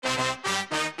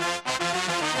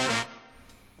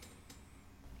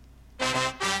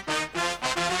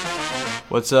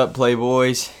What's up,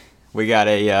 Playboys? We got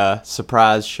a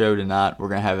surprise show tonight. We're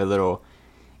going to have a little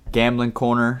gambling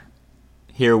corner.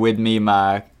 Here with me,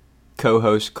 my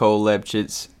co-host, Cole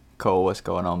Lepchitz. Cole, what's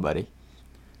going on, buddy?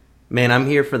 Man, I'm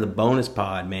here for the bonus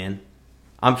pod, man.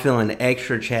 I'm feeling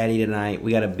extra chatty tonight.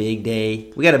 We got a big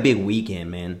day. We got a big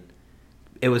weekend, man.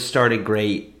 It was started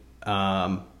great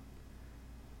with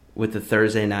the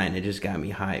Thursday night, and it just got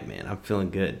me hyped, man. I'm feeling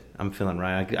good. I'm feeling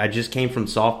right. I just came from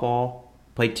softball,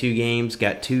 played 2 games,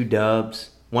 got 2 dubs.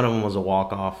 One of them was a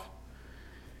walk-off.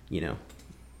 You know,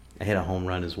 I hit a home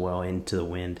run as well into the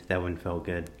wind. That one felt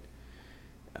good.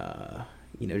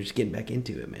 Just getting back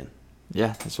into it, man.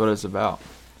 Yeah, that's what it's about.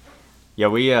 Yeah,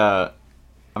 I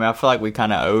feel like we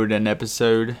kind of owed an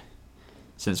episode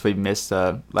since we missed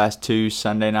the last 2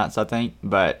 Sunday nights, I think.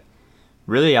 But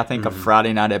really, I think a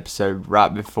Friday night episode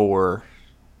right before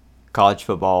college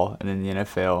football and then the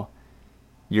NFL,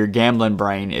 your gambling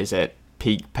brain is at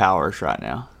peak powers right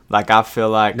now. Like, I feel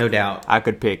like no doubt I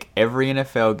could pick every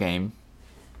NFL game,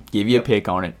 give you a pick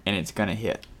on it, and it's going to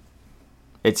hit.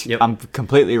 I'm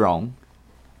completely wrong,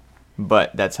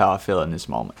 but that's how I feel in this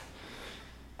moment.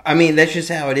 I mean, that's just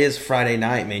how it is Friday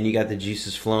night, man. You got the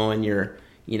juices flowing. You're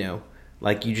you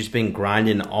just been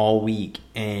grinding all week,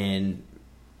 and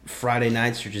Friday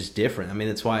nights are just different. I mean,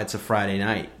 that's why it's a Friday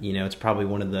night. You know, it's probably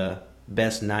one of the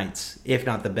best nights, if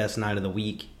not the best night of the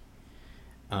week.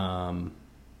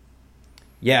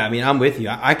 Yeah, I mean, I'm with you.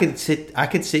 I could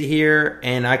sit here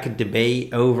and I could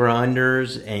debate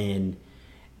over-unders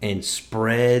and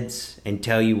spreads and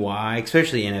tell you why,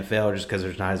 especially NFL, just because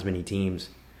there's not as many teams.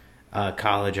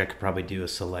 College, I could probably do a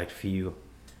select few.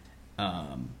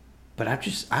 But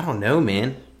I don't know,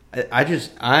 man.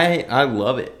 I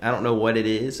love it. I don't know what it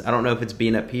is. I don't know if it's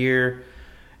being up here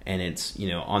and it's,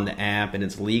 on the app and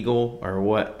it's legal or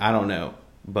what. I don't know.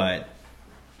 But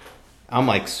I'm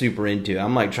like super into it.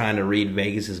 I'm like trying to read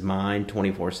Vegas's mind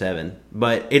 24/7.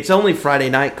 But it's only Friday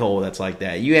night Cole that's like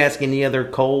that. You ask any other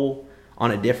Cole on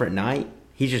a different night,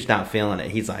 he's just not feeling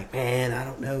it. He's like, man, I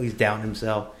don't know. He's doubting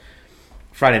himself.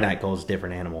 Friday night Cole's a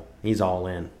different animal. He's all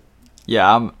in.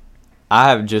 Yeah, I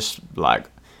have just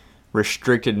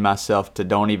restricted myself to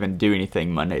don't even do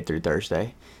anything Monday through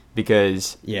Thursday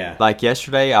because like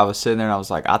yesterday I was sitting there and I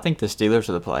was like, I think the Steelers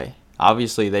are the play.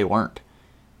 Obviously they weren't.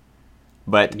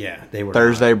 But they were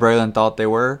Thursday, Braylon thought they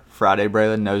were. Friday,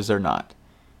 Braylon knows they're not.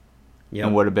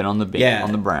 And would have been on the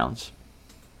on the Browns.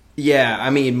 Yeah, I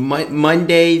mean,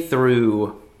 Monday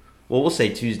through, we'll say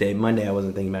Tuesday. Monday, I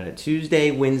wasn't thinking about it.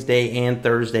 Tuesday, Wednesday, and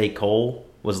Thursday, Cole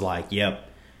was like, yep.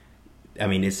 I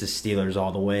mean, it's the Steelers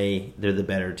all the way. They're the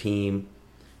better team.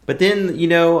 But then,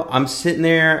 I'm sitting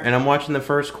there and I'm watching the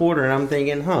first quarter and I'm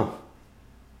thinking,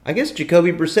 I guess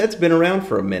Jacoby Brissett's been around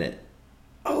for a minute.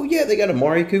 Oh, yeah, they got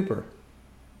Amari Cooper.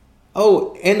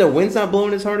 Oh, and the wind's not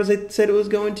blowing as hard as they said it was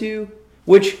going to.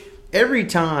 Which, every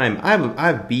time, I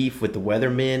have beef with the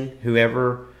weathermen,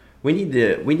 whoever. We need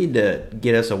to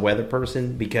get us a weather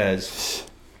person because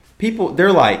people,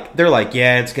 they're like,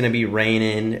 yeah, it's going to be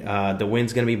raining. The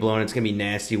wind's going to be blowing. It's going to be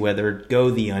nasty weather. Go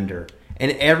the under.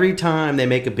 And every time they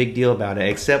make a big deal about it,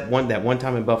 except that one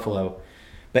time in Buffalo.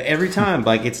 But every time,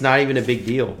 it's not even a big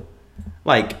deal.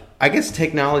 I guess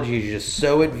technology is just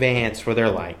so advanced where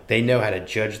they know how to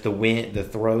judge the wind, the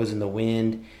throws in the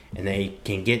wind, and they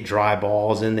can get dry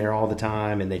balls in there all the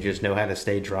time, and they just know how to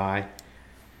stay dry.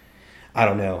 I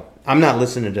don't know. I'm not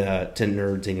listening to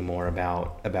nerds anymore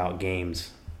about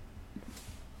games.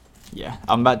 Yeah,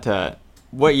 I'm about to.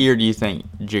 What year do you think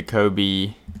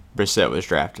Jacoby Brissett was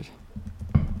drafted?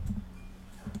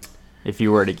 If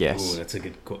you were to guess. Ooh, that's a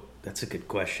good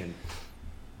question.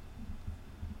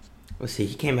 Let's see.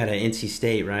 He came out of NC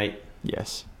State, right?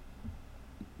 Yes.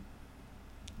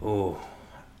 Oh,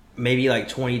 maybe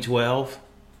 2012.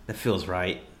 That feels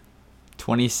right.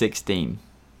 2016.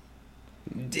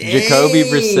 Dang. Jacoby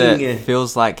Brissett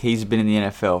feels like he's been in the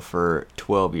NFL for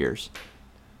 12 years.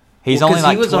 He's only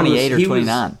 28 or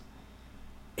 29.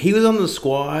 He was on the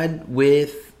squad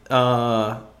with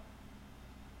Tom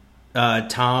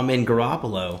and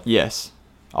Garoppolo. Yes.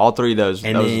 All 3 of those.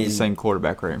 That was the same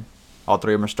quarterback room. All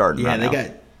 3 of them are starting right now.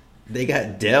 Yeah, they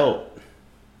got dealt.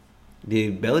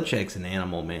 Dude, Belichick's an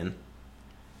animal, man.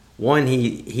 1,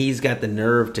 he's got the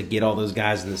nerve to get all those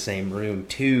guys in the same room.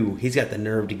 2, he's got the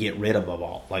nerve to get rid of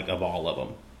all of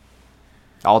them.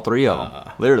 All 3 of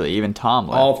them. Literally, even Tom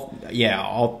left.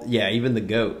 Even the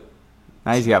GOAT.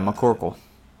 Now he's got McCorkle.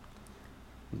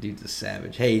 Dude's a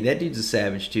savage. Hey, that dude's a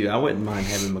savage too. I wouldn't mind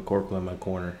having McCorkle in my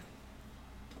corner.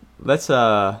 Let's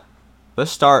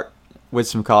start with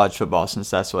some college football since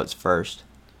that's what's first.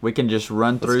 We can just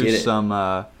run through some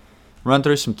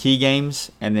key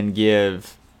games and then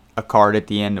give a a card at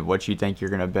the end of what you think you're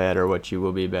going to bet or what you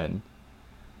will be betting.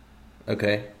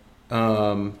 Okay.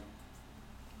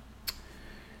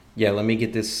 Yeah, let me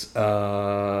get this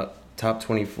top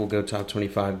 20. We'll go top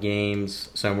 25 games.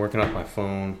 So I'm working off my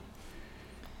phone.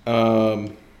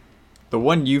 The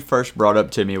one you first brought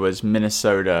up to me was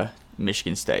Minnesota,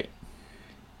 Michigan State.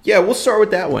 Yeah, we'll start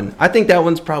with that one. I think that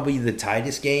one's probably the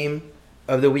tightest game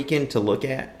of the weekend to look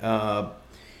at.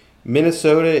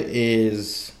 Minnesota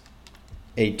is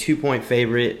a 2-point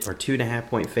favorite or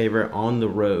 2.5-point favorite on the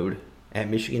road at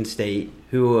Michigan State,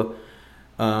 who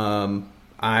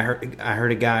I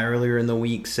heard a guy earlier in the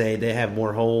week say they have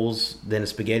more holes than a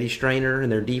spaghetti strainer in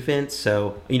their defense.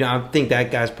 So, I think that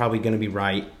guy's probably going to be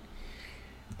right.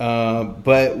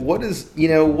 But what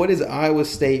is Iowa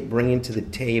State bringing to the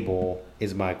table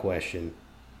is my question.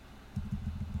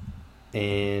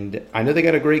 And I know they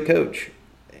got a great coach.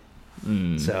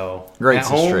 So Great's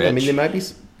at home, a stretch. I mean, they might be.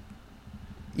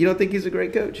 You don't think he's a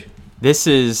great coach?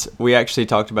 We actually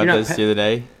talked about this the other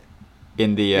day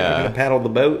in the. You're going to paddle the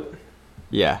boat?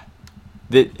 Yeah.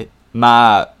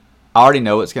 I already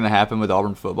know what's going to happen with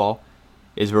Auburn football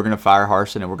is we're going to fire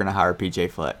Harsin and we're going to hire PJ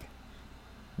Fleck.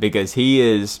 Because he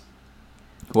is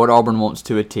what Auburn wants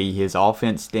to a T. His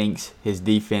offense stinks. His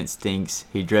defense stinks.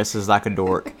 He dresses like a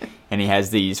dork. And he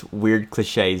has these weird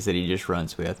cliches that he just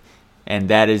runs with. And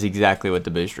that is exactly what the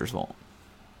boosters want.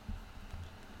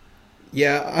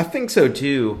 Yeah, I think so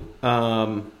too.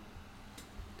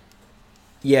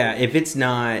 Yeah, if it's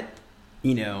not,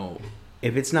 if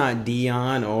it's not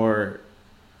Dion or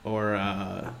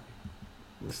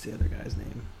what's the other guy's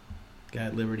name? Guy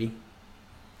at Liberty.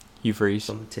 Hugh Freeze. It's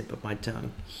on the tip of my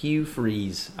tongue. Hugh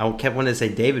Freeze. I kept wanting to say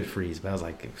David Freeze, but I was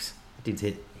like,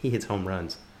 he hits home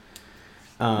runs.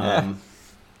 Yeah.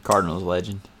 Cardinals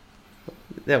legend.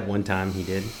 That one time he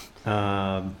did.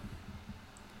 Yeah,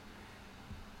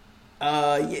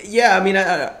 I mean,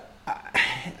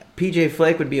 PJ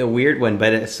Fleck would be a weird one,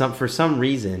 but for some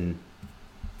reason,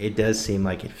 it does seem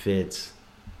like it fits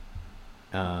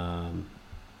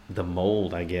the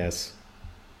mold, I guess.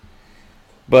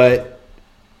 But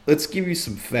let's give you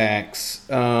some facts.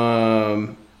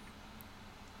 So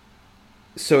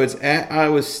it's at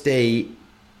Iowa State.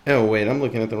 Oh, wait, I'm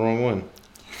looking at the wrong one.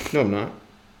 No, I'm not.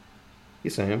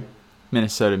 Yes, I am.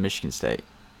 Minnesota, Michigan State.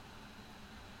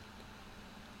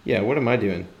 Yeah, what am I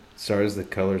doing? Sorry, the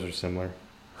colors are similar.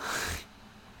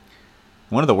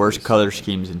 One of the worst color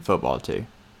schemes in football, too.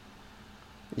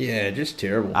 Yeah, just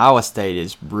terrible. Iowa State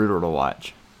is brutal to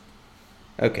watch.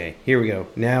 Okay, here we go.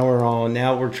 Now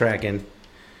we're tracking.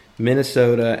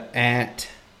 Minnesota at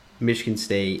Michigan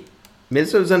State.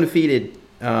 Minnesota's undefeated.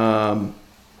 It's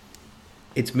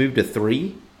moved to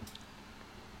 3.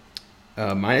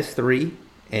 -3,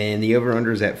 and the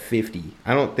over-under is at 50.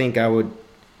 I don't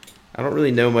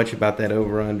really know much about that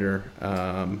over-under.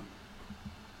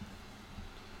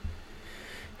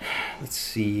 Let's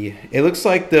see. It looks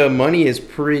like the money is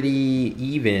pretty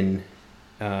even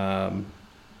on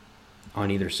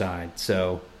either side.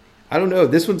 So, I don't know.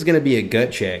 This one's going to be a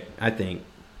gut check, I think.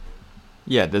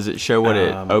 Yeah, does it show what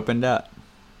it opened at?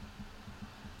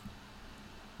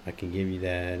 I can give you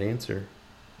that answer.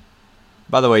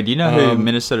 By the way, do you know who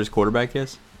Minnesota's quarterback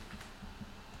is?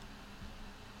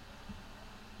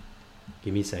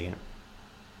 Give me a second.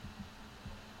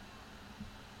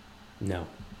 No.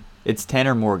 It's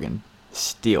Tanner Morgan.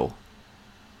 Still.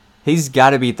 He's got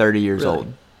to be 30 years Really?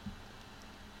 old.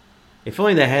 If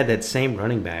only they had that same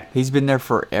running back. He's been there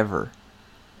forever.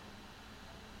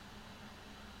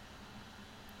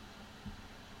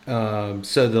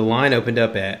 So the line opened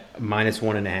up at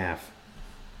 -1.5.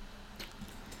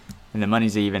 And the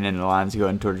money's even and the line's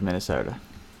going towards Minnesota.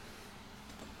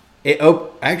 It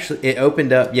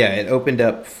opened up. Yeah, it opened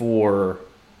up for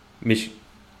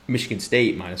Michigan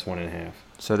State -1.5.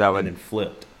 So that would and then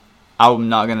flipped. I'm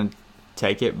not going to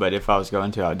take it, but if I was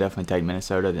going to, I would definitely take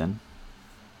Minnesota then.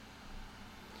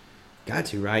 Got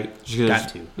to, right? Just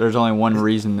Got to. There's only one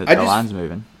reason that the line's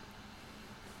moving.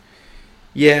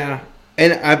 Yeah,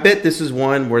 and I bet this is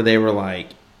one where they were like,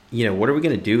 what are we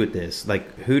going to do with this?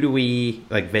 Like, who do we,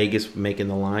 like Vegas making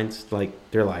the lines? Like,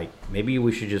 they're like, maybe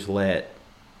we should just let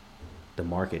the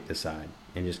market decide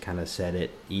and just kind of set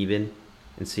it even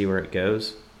and see where it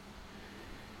goes.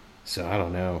 So, I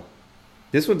don't know.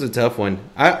 This one's a tough one.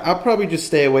 I'll probably just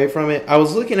stay away from it. I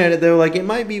was looking at it, though, like, it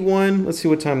might be one. Let's see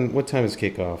what time is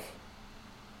kickoff.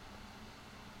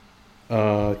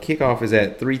 Kickoff is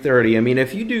at 3:30. I mean,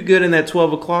 if you do good in that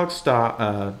 12 o'clock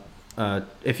stop,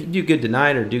 if you do good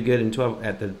tonight or do good in 12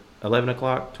 at the 11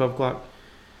 o'clock, 12 o'clock,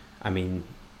 I mean,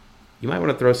 you might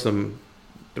want to throw some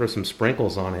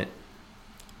sprinkles on it.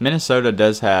 Minnesota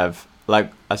does have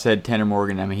like I said, Tanner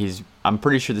Morgan. I mean, I'm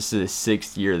pretty sure this is his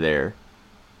 6th year there,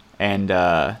 and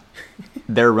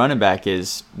their running back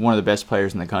is one of the best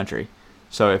players in the country.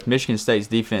 So if Michigan State's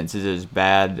defense is as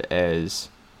bad as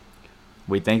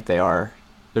we think they are,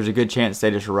 there's a good chance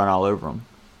they just run all over them.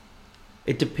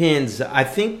 It depends. I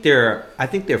think their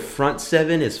front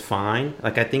seven is fine.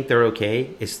 Like, I think they're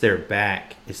okay. It's their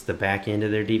back. It's the back end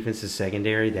of their defensive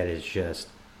secondary that is just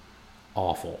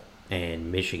awful.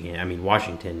 And Michigan, I mean,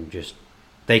 Washington, just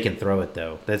they can throw it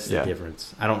though. That's the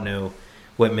difference. I don't know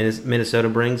what Minnesota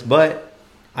brings, but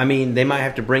I mean, they might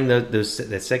have to bring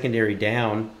that secondary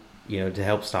down, to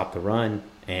help stop the run.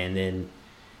 And then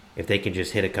if they can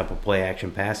just hit a couple play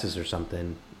action passes or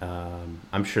something,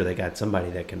 I'm sure they got somebody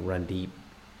that can run deep,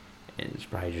 and it's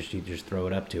probably you just throw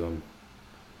it up to them.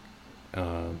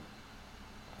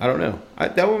 I don't know.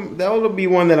 That will be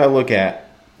one that I look at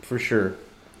for sure.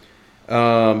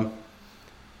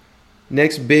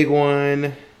 Next big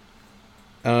one.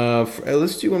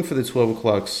 Let's do one for the 12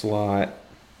 o'clock slot.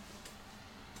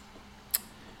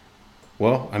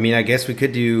 Well, I mean, I guess we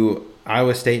could do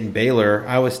Iowa State and Baylor.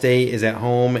 Iowa State is at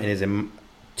home and is a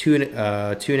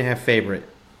 2.5 favorite.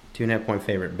 2.5 point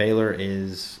favorite. Baylor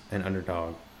is an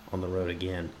underdog on the road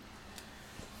again.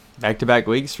 Back-to-back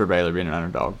weeks for Baylor being an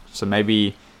underdog. So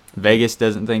maybe Vegas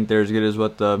doesn't think they're as good as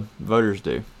what the voters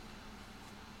do.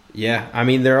 Yeah, I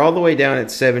mean, they're all the way down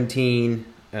at 17.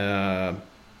 Their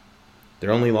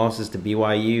only losses to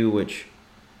BYU, which,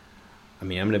 I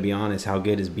mean, I'm going to be honest, how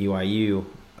good is BYU?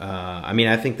 I mean,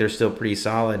 I think they're still pretty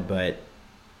solid, but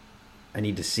I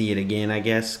need to see it again, I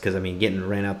guess, because, I mean, getting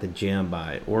ran out the gym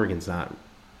by Oregon's not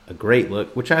a great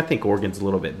look, which I think Oregon's a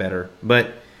little bit better.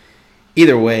 But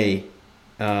either way,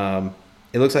 it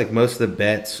looks like most of the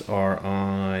bets are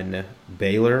on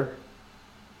Baylor.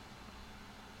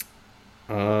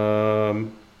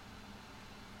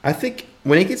 I think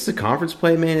when it gets to conference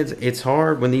play, man, it's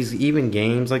hard when these even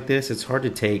games like this. It's hard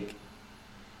to take.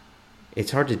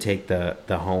 It's hard to take the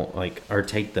home or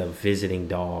take the visiting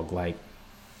dog. Like,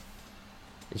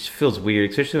 it just feels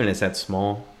weird, especially when it's that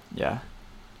small. Yeah.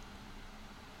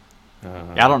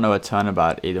 I don't know a ton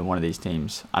about either one of these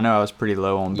teams. I know I was pretty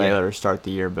low on Baylor to start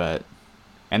the year,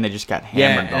 and they just got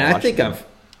hammered. Yeah, and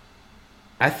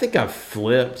I think I've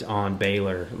flipped on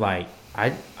Baylor. Like, I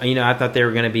thought they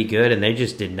were going to be good, and they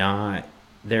just did not.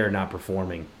 They're not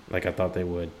performing like I thought they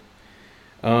would.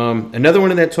 Another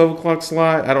one in that 12 o'clock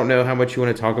slot. I don't know how much you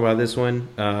want to talk about this one,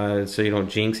 so you don't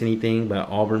jinx anything. But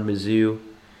Auburn, Mizzou,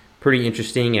 pretty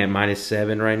interesting at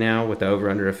 -7 right now with the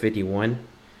over/under of 51.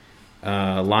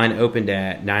 Line opened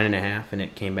at 9.5, and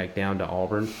it came back down to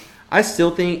Auburn. I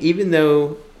still think, even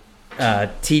though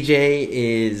TJ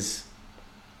is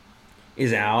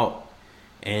out,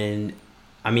 and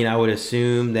I mean, I would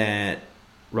assume that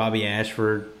Robbie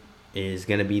Ashford is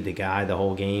going to be the guy the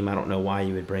whole game. I don't know why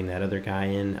you would bring that other guy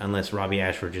in unless Robbie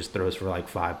Ashford just throws for like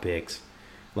 5 picks,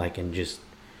 and just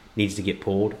needs to get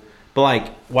pulled. But, like,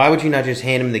 why would you not just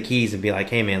hand him the keys and be like,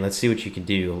 hey, man, let's see what you can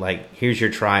do. Like, here's your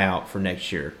tryout for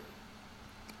next year.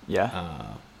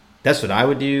 Yeah. That's what I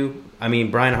would do. I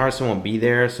mean, Brian Harsin won't be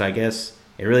there, so I guess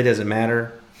it really doesn't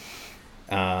matter.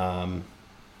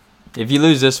 If you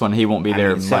lose this one, he won't be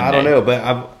there Monday. So I don't know,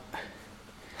 but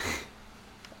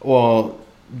well,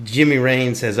 Jimmy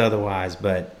Rain says otherwise,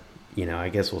 but, I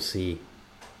guess we'll see.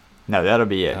 No, that'll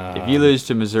be it. If you lose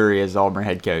to Missouri as Auburn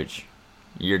head coach,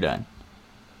 you're done.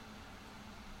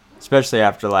 Especially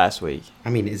after last week. I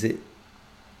mean, is it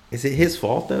his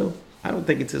fault, though? I don't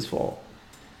think it's his fault.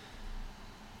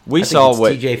 We saw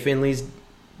what TJ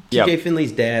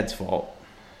Finley's dad's fault.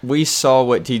 We saw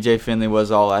what TJ Finley was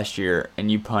all last year,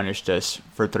 and you punished us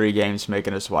for 3 games,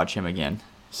 making us watch him again.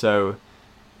 So,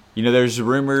 there's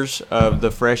rumors of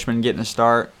the freshman getting a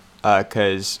start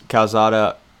because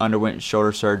Calzada underwent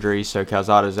shoulder surgery, so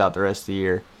Calzada's out the rest of the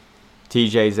year.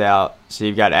 TJ's out, so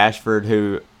you've got Ashford,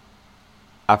 who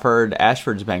I've heard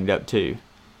Ashford's banged up too.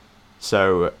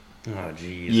 So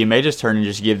you may just turn and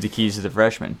just give the keys to the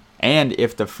freshman. And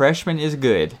if the freshman is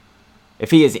good, if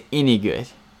he is any good,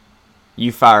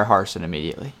 you fire Harsin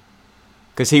immediately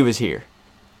because he was here.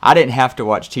 I didn't have to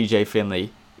watch TJ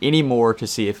Finley anymore to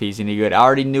see if he's any good. I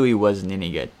already knew he wasn't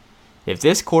any good. If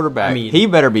this quarterback, he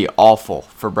better be awful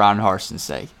for Brian Harsin's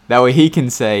sake. That way he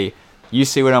can say, you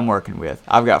see what I'm working with.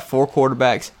 I've got 4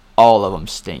 quarterbacks. All of them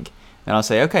stink. And I'll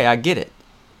say, okay, I get it.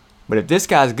 But if this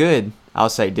guy's good, I'll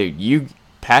say, dude, you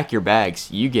pack your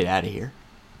bags. You get out of here.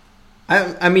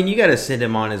 I mean, you got to send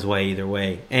him on his way either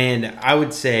way. And I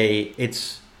would say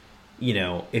it's,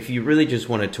 if you really just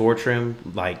want to torture him,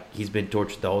 like he's been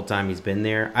tortured the whole time he's been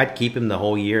there, I'd keep him the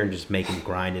whole year and just make him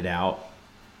grind it out.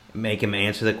 Make him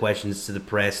answer the questions to the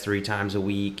press 3 times a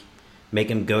week. make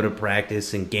him go to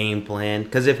practice and game plan.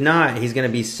 Because if not, he's going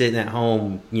to be sitting at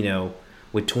home,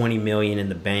 with $20 million in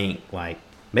the bank. Like,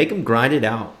 make him grind it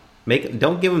out.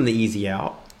 Don't give him the easy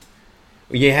out.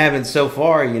 You haven't so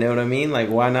far, you know what I mean? Like,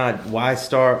 why not? Why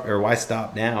start or why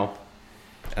stop now?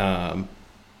 And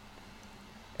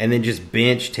then just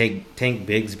bench Tank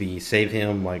Bigsby, save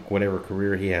him like whatever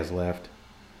career he has left.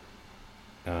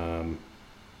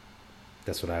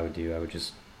 That's what I would do. I would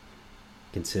just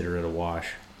consider it a wash.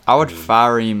 I would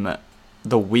fire him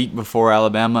the week before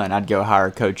Alabama, and I'd go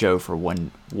hire Coach O for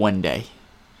one day.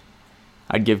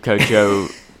 I'd give Coach O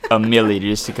a milli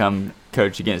just to come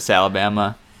coach against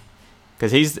Alabama,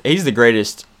 because he's the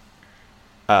greatest,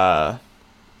 1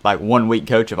 week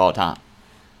coach of all time.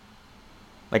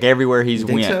 Like everywhere he's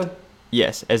went. So?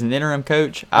 Yes, as an interim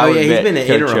coach, I would bet he's been an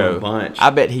Coach interim O, a bunch. I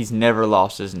bet he's never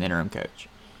lost as an interim coach.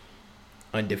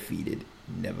 Undefeated,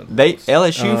 never lost.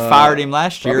 LSU fired him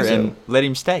last year and let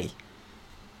him stay.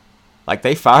 Like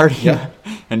they fired him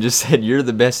and just said, "You're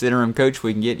the best interim coach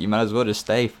we can get. You might as well just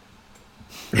stay."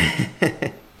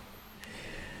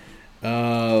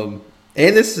 And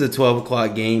this is a 12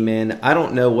 o'clock game, man. I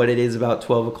don't know what it is about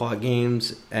 12 o'clock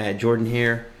games at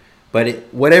Jordan-Hare,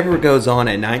 but whatever goes on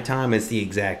at nighttime is the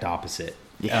exact opposite.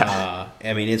 Yeah.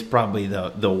 I mean, it's probably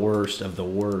the worst of the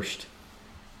worst.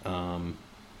 I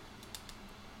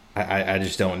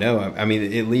just don't know. I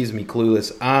mean, it leaves me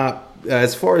clueless.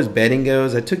 As far as betting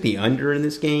goes, I took the under in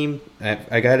this game.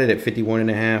 I got it at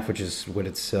 51.5, which is what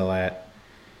it's still at.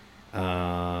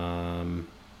 I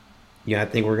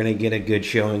think we're gonna get a good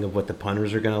showing of what the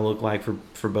punters are gonna look like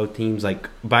for both teams. Like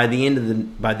by the end of the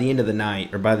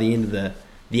night or by the end of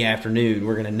the afternoon,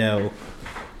 we're gonna know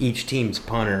each team's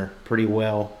punter pretty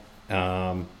well.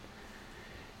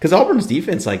 Because Auburn's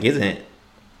defense isn't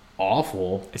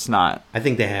awful. It's not. I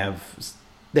think they have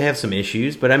some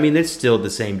issues, but I mean it's still the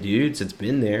same dudes. It's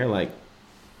been there.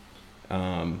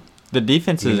 The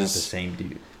defense is not the same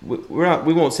dude.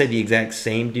 We won't say the exact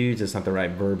same dudes. It's not the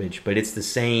right verbiage, but it's the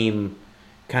same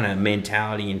kind of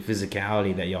mentality and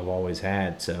physicality that y'all have always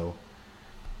had. So,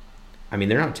 I mean,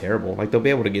 they're not terrible. They'll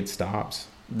be able to get stops.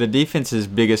 The defense's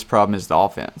biggest problem is the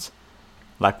offense.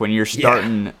 Like when you're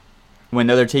starting, when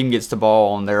the other team gets the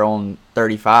ball on their own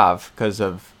 35 because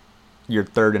of your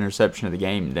third interception of the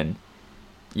game, then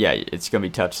it's gonna be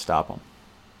tough to stop them.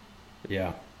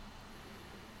 Yeah.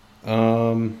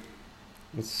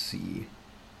 Let's see.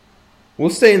 We'll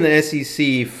stay in the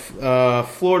SEC.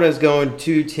 Florida's going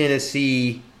to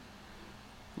Tennessee.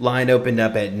 Line opened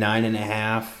up at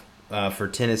 9.5 for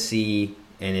Tennessee,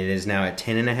 and it is now at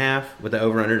 10.5 with the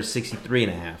over/under to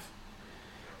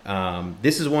 63.5.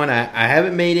 This is one I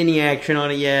haven't made any action on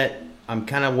it yet. I'm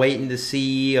kind of waiting to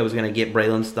see. I was going to get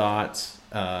Braylon's thoughts,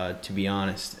 to be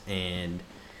honest, and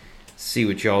see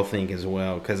what y'all think as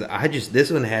well. Because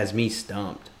this one has me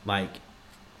stumped.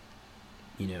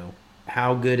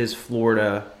 How good is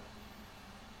Florida?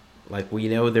 We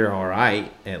know they're all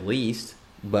right, at least.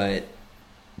 But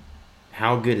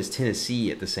how good is Tennessee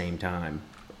at the same time?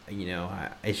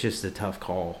 It's just a tough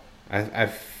call. I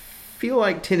feel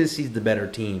like Tennessee's the better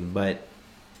team, but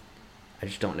I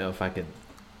just don't know if I could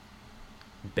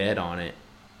bet on it.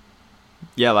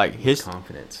 Yeah, his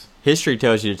confidence. History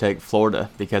tells you to take Florida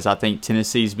because I think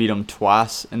Tennessee's beat them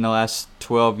twice in the last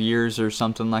 12 years or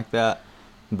something like that.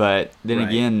 But then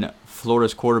again,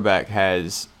 Florida's quarterback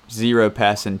has 0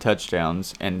 passing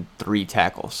touchdowns and 3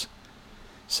 tackles.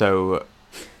 So,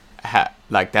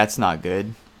 that's not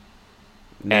good.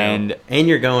 No. And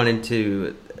you're going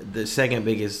into the second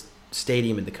biggest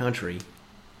stadium in the country.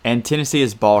 And Tennessee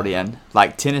is balled in.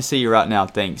 Tennessee right now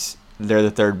thinks they're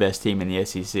the third best team in the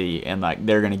SEC, and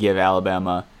they're going to give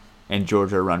Alabama and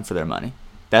Georgia a run for their money.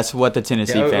 That's what the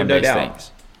Tennessee fan base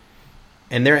thinks.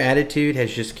 And their attitude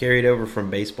has just carried over from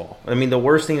baseball. I mean, the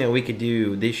worst thing that we could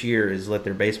do this year is let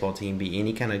their baseball team be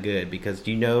any kind of good, because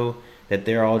you know that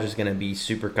they're all just going to be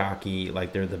super cocky,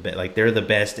 they're the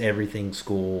best everything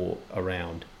school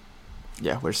around.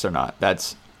 Yeah, which they're not.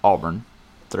 That's Auburn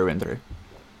through and through.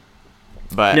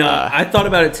 But no, I thought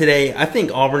about it today. I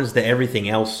think Auburn's the everything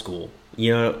else school.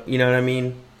 You know what I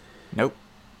mean? Nope.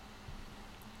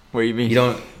 What do you mean? You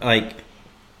don't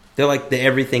they're like the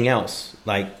everything else.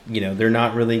 They're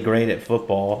not really great at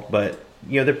football, but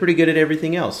they're pretty good at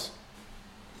everything else.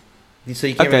 So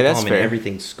you can't really call them an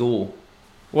everything school.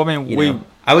 Well, I mean,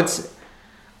 I would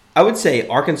say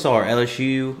Arkansas or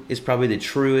LSU is probably the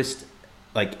truest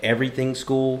everything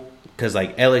school, because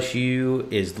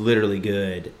LSU is literally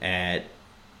good at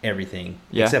everything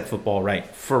except football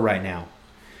right now.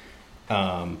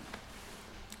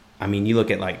 I mean, you look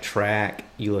at track,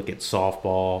 you look at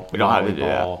softball,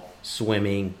 volleyball,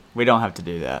 swimming. We don't have to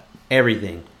do that.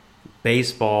 Everything.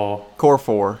 baseball. Core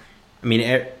 4. I mean,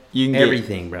 You can get,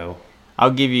 everything, bro.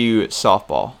 I'll give you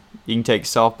softball. You can take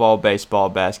softball, baseball,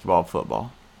 basketball,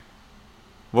 football.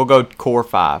 We'll go core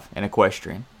 5 and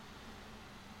equestrian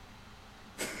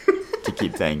to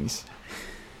keep things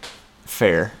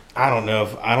fair. I don't know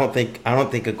if I don't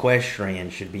think equestrian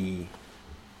should be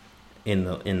in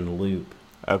the loop.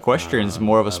 Equestrian's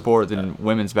more of a sport than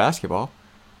women's basketball.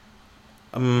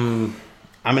 I'm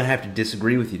gonna have to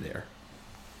disagree with you there.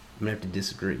 I'm gonna have to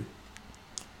disagree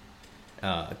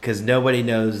because nobody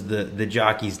knows the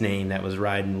jockey's name that was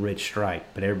riding Rich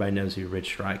Strike, but everybody knows who Rich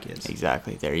Strike is.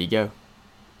 Exactly. There you go.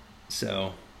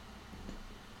 So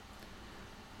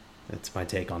that's my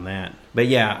take on that. But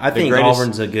yeah, I think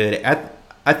Auburn's a good.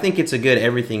 I think it's a good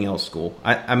everything else school.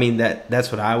 I mean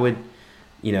that's what I would,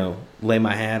 lay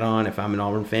my hat on if I'm an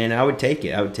Auburn fan. I would take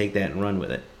it. I would take that and run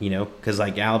with it. Because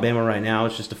like Alabama right now,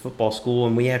 it's just a football school,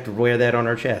 and we have to wear that on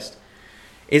our chest.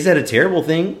 Is that a terrible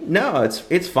thing? No,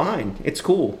 it's fine. It's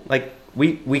cool. Like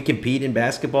we compete in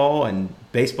basketball and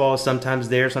baseball is sometimes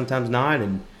there, sometimes not,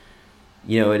 and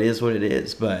it is what it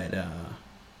is. But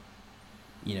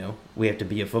we have to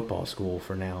be a football school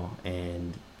for now,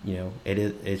 and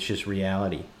it's just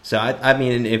reality. So I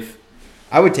mean, if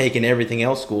I would take an everything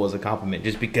else school as a compliment,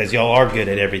 just because y'all are good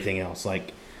at everything else.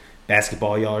 Like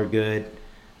basketball, y'all are good.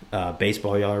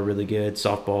 Baseball, y'all are really good.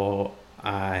 Softball,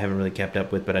 I haven't really kept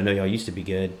up with, but I know y'all used to be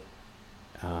good.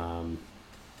 So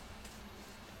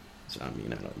I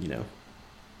mean, I don't,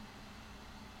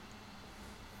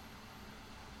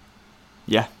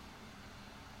 Yeah.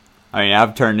 I mean,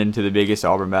 I've turned into the biggest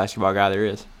Auburn basketball guy there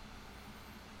is.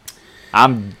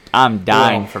 I'm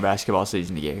dying for basketball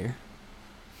season to get here.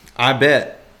 I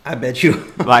bet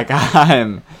you. Like, I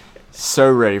am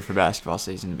so ready for basketball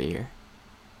season to be here.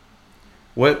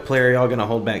 What player are y'all going to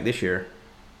hold back this year?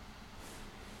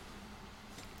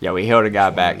 Yeah, we held a guy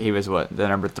back. He was, the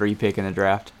number 3 pick in the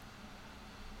draft?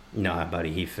 No,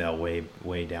 buddy, he fell way,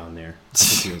 way down there. I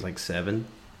think he was like 7.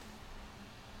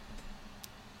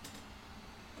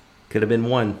 Could have been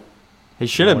 1. He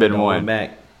should have been 1.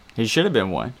 Back. He should have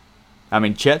been 1. I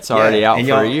mean, Chet's already out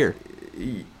for a year.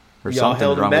 Or y'all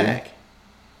held him back.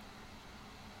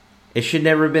 It should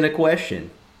never have been a question.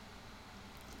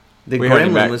 The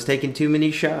Gremlin was taking too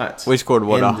many shots. We scored,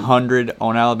 100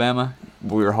 on Alabama?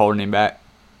 We were holding him back.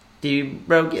 Dude,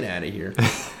 bro, get out of here.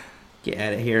 Get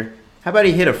out of here. How about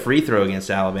he hit a free throw against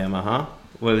Alabama, huh?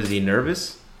 What, was he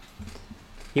nervous?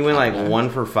 He went like 1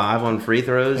 for 5 on free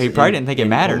throws. He probably didn't think it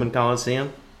mattered. Coleman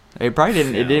Coliseum. He probably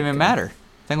didn't. It didn't even matter.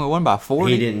 I think we won by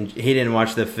 40. He didn't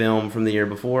watch the film from the year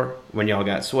before when y'all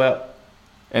got swept.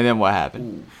 And then what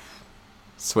happened? Oof.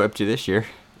 Swept you this year.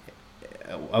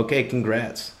 Okay,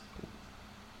 congrats.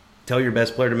 Tell your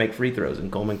best player to make free throws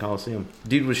in Coleman Coliseum.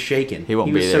 Dude was shaking. He won't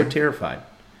be there. He was so terrified.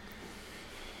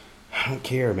 I don't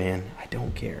care, man. I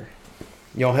don't care.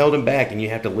 Y'all held him back, and you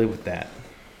have to live with that.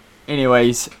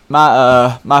 Anyways,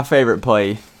 my favorite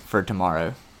play for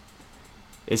tomorrow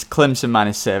is Clemson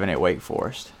 -7 at Wake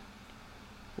Forest.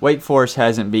 Wake Forest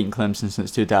hasn't beaten Clemson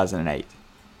since 2008.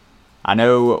 I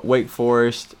know Wake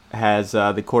Forest has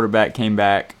the quarterback came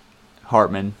back,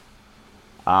 Hartman.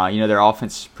 Their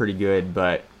offense is pretty good,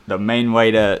 but the main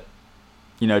way to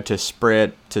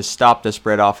stop the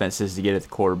spread offense is to get at the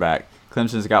quarterback.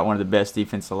 Clemson's got one of the best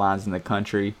defensive lines in the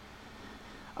country.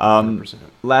 100%.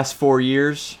 Last 4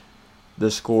 years, the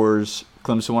scores,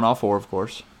 Clemson won all 4, of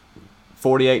course.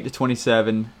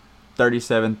 48-27,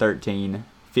 37-13,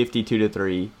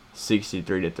 52-3,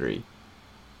 63-3.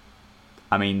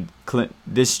 I mean,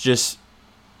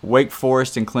 Wake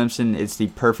Forest and Clemson, it's the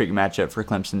perfect matchup for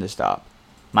Clemson to stop.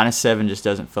 -7 just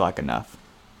doesn't feel like enough.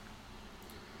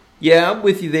 Yeah, I'm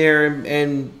with you there.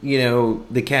 And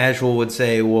the casual would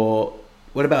say, well,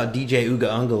 what about DJ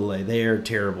Uga-Ungole? They're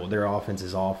terrible. Their offense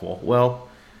is awful. Well,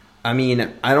 I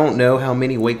mean, I don't know how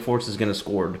many Wake Forest is going to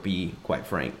score, to be quite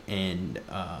frank. And,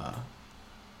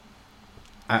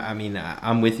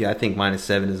 I'm with you. I think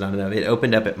 -7 is not enough. It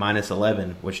opened up at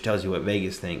 -11, which tells you what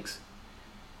Vegas thinks.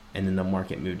 And then the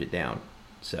market moved it down.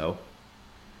 So,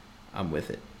 I'm with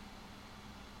it.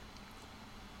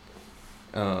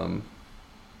 You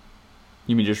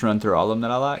mean just run through all of them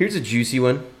that I like? Here's a juicy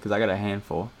one. Because I got a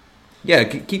handful. Yeah,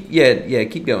 keep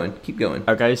going. Keep going.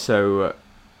 Okay, so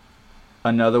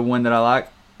another one that I like.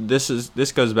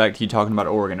 This goes back to you talking about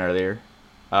Oregon earlier.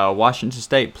 Washington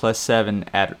State +7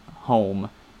 at home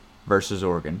versus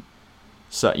Oregon.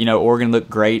 So Oregon looked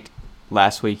great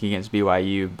last week against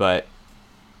BYU, but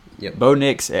Bo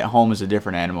Nix at home is a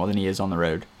different animal than he is on the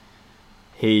road.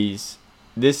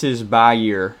 This is by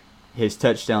year his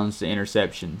touchdowns to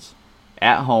interceptions.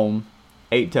 At home,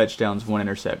 8 touchdowns, 1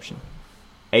 interception.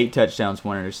 8 touchdowns,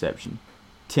 1 interception.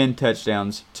 10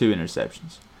 touchdowns, 2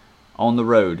 interceptions. On the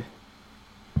road,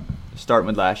 starting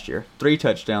with last year, 3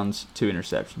 touchdowns, 2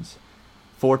 interceptions.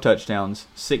 4 touchdowns,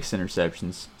 6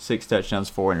 interceptions. 6 touchdowns,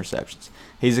 4 interceptions.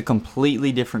 He's a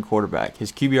completely different quarterback.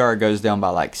 His QBR goes down by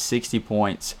like 60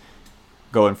 points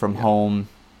going from home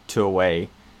to away.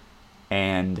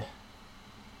 And,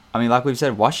 I mean, like we've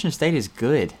said, Washington State is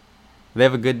good. They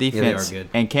have a good defense. Yeah, they are good.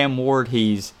 And Cam Ward,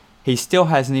 he still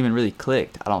hasn't even really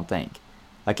clicked, I don't think.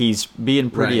 Like, he's being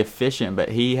pretty efficient, but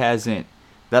that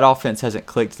offense hasn't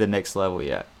clicked to the next level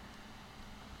yet.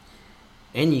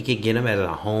 And you could get him as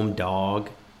a home dog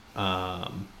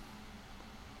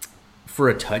for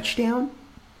a touchdown.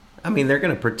 I mean, they're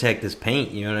going to protect this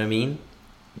paint, you know what I mean?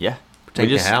 Yeah.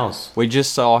 Protect the house. We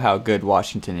just saw how good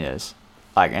Washington is.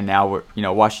 Like, and now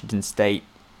Washington State,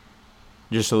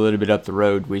 just a little bit up the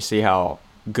road, we see how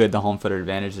good the home field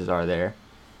advantages are there.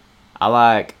 I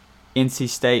like NC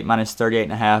State minus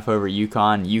 38.5 over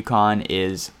UConn. UConn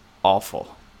is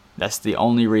awful. That's the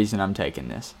only reason I'm taking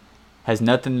this. Has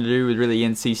nothing to do with really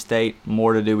NC State,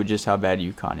 more to do with just how bad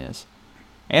UConn is.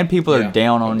 And people are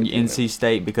down on NC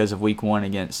State because of week 1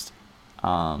 against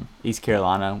East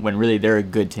Carolina, when really they're a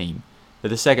good team. They're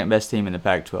the second best team in the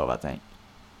Pac-12, I think.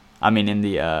 I mean, in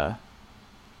the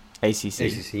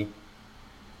ACC.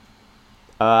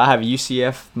 I have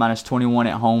UCF minus 21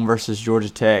 at home versus Georgia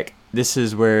Tech. This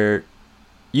is where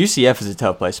UCF is a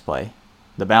tough place to play.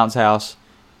 The bounce house.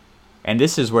 And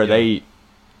this is where they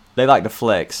like to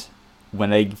flex when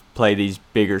they play these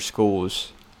bigger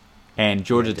schools. And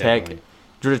Georgia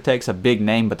Tech's a big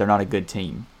name, but they're not a good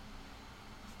team.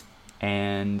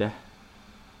 And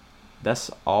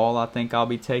that's all I think I'll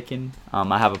be taking.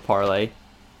 I have a parlay,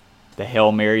 the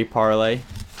Hail Mary parlay.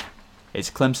 It's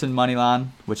Clemson money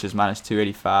line, which is minus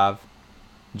 285.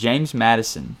 James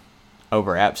Madison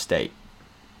over App State,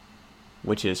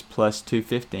 which is plus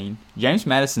 215. James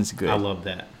Madison's good. I love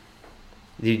that.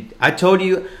 Dude, I told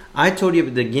you at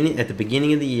the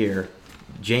beginning of the year,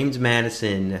 James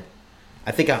Madison,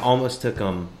 I think I almost took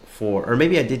him or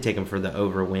maybe I did take him for the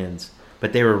over wins,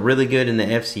 but they were really good in the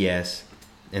FCS,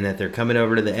 and that they're coming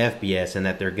over to the FBS, and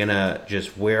that they're going to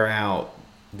just wear out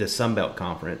the Sun Belt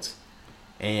Conference.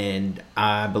 And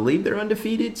I believe they're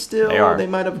undefeated still. They are. They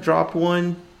might have dropped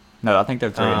one. No, I think they're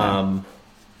 3-0.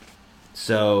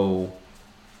 So,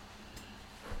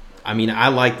 I mean, I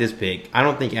like this pick. I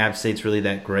don't think App State's really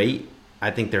that great. I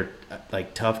think they're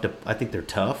tough. I think they're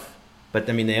tough. But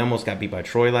I mean, they almost got beat by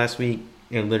Troy last week.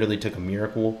 It literally took a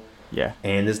miracle. Yeah.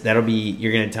 And that'll be.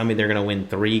 You're going to tell me they're going to win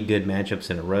 3 good matchups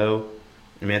in a row.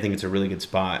 I mean, I think it's a really good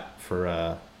spot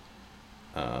for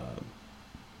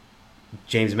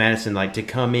James Madison, to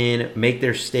come in, make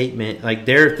their statement.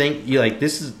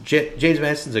 James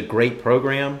Madison's a great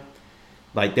program.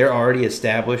 They're already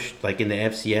established, in the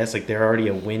FCS. They're already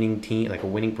a winning team, a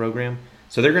winning program.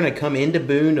 So they're going to come into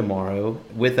Boone tomorrow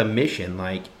with a mission.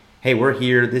 Hey, we're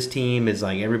here. This team is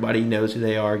everybody knows who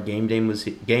they are. Game day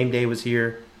was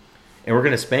here, and we're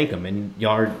going to spank them. And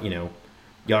y'all are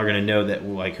going to know that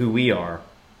who we are.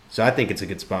 So I think it's a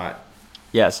good spot.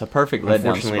 Yes, a perfect letdown spot.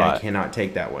 Unfortunately, I cannot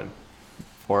take that one.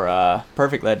 For a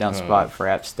perfect letdown spot for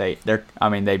App State.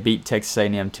 They beat Texas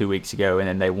A&M 2 weeks ago, and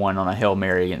then they won on a Hail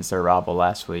Mary against their rival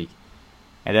last week.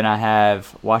 And then I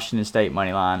have Washington State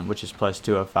money line, which is plus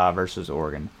 205 versus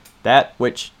Oregon. That,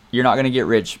 which you're not going to get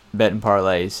rich betting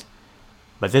parlays,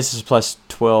 but this is plus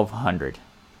 1,200.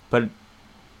 Put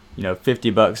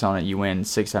 $50 on it, you win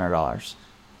 $600.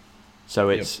 So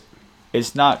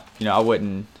it's not, I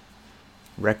wouldn't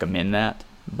recommend that,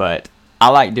 but I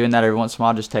like doing that every once in a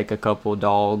while. Just take a couple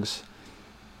dogs,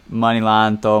 money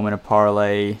line, throw them in a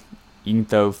parlay. You can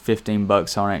throw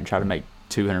 $15 on it and try to make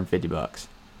 $250.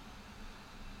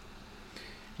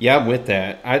 Yeah, I'm with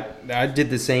that. I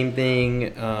did the same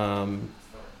thing,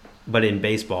 but in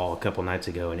baseball a couple nights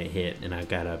ago, and it hit. And I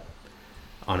got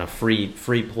on a free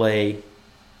play,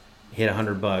 hit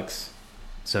 $100.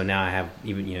 So now I have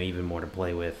even more to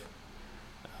play with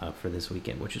for this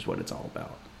weekend, which is what it's all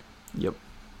about. Yep.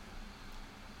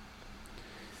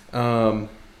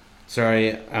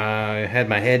 Sorry, I had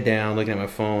my head down looking at my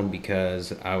phone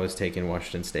because I was taking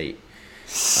Washington State.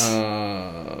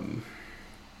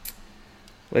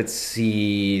 Let's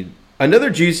see. Another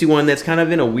juicy one that's kind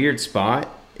of in a weird spot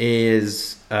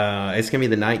is it's going to be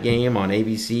the night game on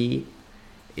ABC,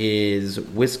 is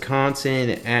Wisconsin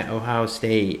at Ohio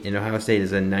State, and Ohio State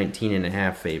is a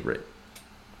 19.5 favorite.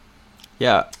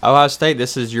 Yeah, Ohio State,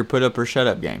 this is your put up or shut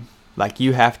up game.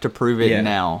 You have to prove it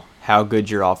now how good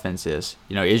your offense is.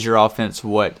 Is your offense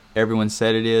what everyone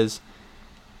said it is?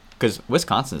 Because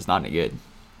Wisconsin is not any good.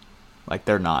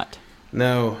 They're not.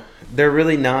 No, they're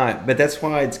really not. But that's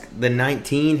why the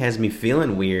 19 has me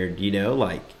feeling weird.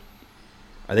 Like,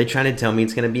 are they trying to tell me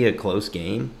it's going to be a close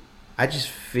game? I just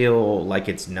feel like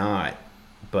it's not.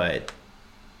 But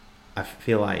I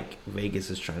feel like Vegas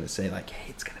is trying to say, like, hey,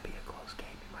 it's going to be a close game.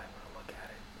 You might want to look at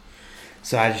it.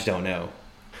 So I just don't know.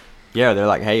 Yeah, they're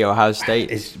like, hey, Ohio State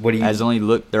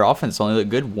their offense only looked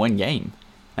good one game,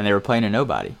 and they were playing a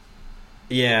nobody.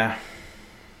 Yeah.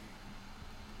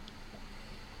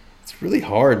 It's really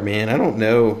hard, man. I don't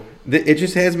know. It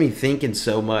just has me thinking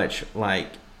so much, like,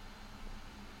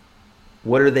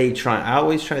 what are they trying? I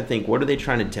always try to think, what are they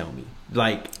trying to tell me?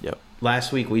 Like,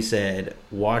 Last week we said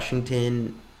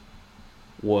Washington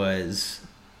was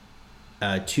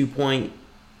a 2-point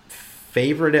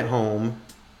favorite at home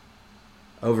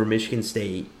over Michigan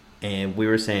State, and we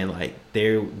were saying, like,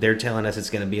 they're telling us it's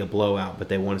going to be a blowout, but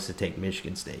they want us to take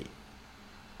Michigan State.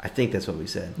 I think that's what we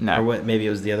said. No. Or what? Maybe it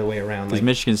was the other way around. Because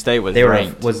Michigan State was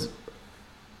ranked.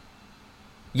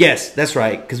 Yes, that's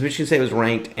right. Because Michigan State was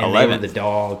ranked, and 11th. they were the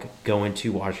dog going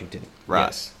to Washington. Right.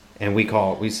 Yes. And we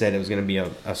said it was going to be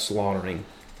a slaughtering,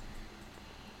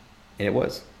 and it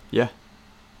was. Yeah.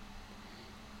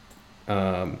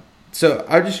 So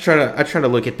I try to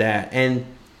look at that, and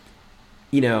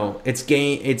it's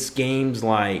games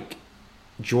like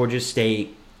Georgia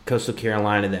State, Coastal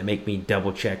Carolina that make me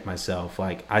double check myself.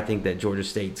 Like, I think that Georgia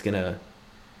State's gonna,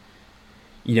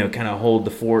 kind of hold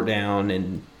the fort down,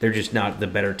 and they're just not the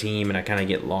better team, and I kind of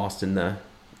get lost in the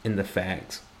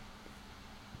facts,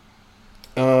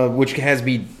 which has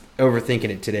me overthinking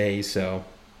it today. So,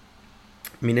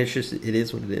 I mean, it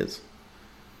is what it is.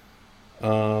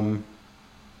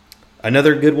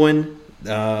 Another good one.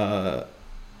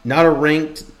 Not a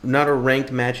ranked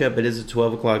matchup. It is a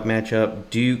 12:00 matchup.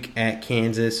 Duke at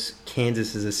Kansas.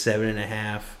 Kansas is a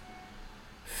 7.5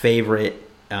 favorite.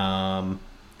 I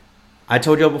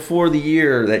told y'all before the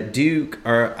year that Duke,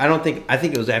 I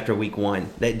think it was after week 1,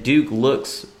 that Duke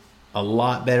looks a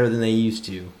lot better than they used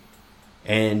to,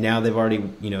 and now they've already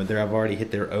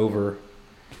hit their over.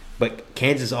 But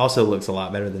Kansas also looks a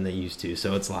lot better than they used to.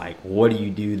 So it's like, what do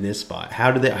you do in this spot? How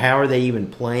are they even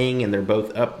playing? And they're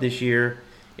both up this year.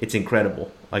 It's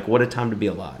incredible. Like, what a time to be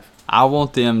alive. I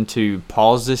want them to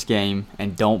pause this game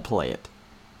and don't play it.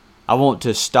 I want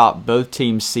to stop both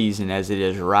teams' season as it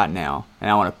is right now,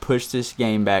 and I want to push this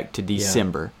game back to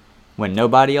December when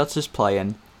nobody else is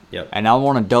playing. Yep. And I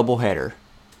want a doubleheader.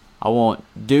 I want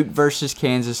Duke versus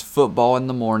Kansas football in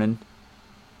the morning,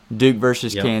 Duke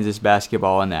versus Kansas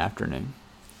basketball in the afternoon.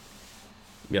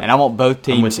 Yep. And I want both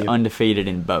teams undefeated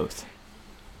in both.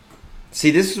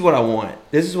 See, this is what I want.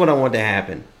 This is what I want to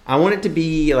happen. I want it to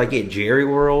be like at Jerry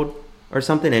World or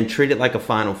something and treat it like a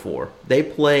Final Four. They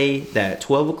play that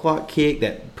 12:00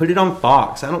 kick, put it on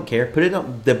Fox. I don't care. Put it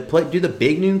on do the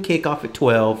big noon kickoff at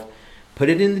 12. Put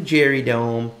it in the Jerry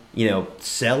Dome.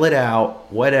 Sell it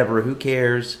out. Whatever. Who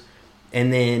cares?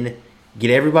 And then get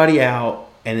everybody out.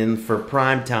 And then for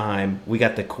prime time, we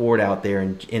got the court out there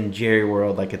in Jerry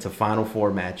World like it's a Final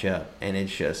Four matchup, and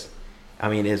it's just. I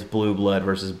mean, it's blue blood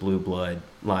versus blue blood.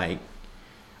 Like,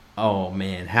 oh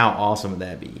man, how awesome would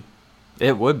that be?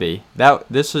 It would be.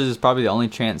 This is probably the only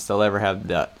chance they'll ever have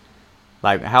that.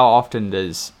 Like, how often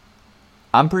does?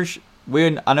 I'm pretty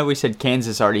sure I know we said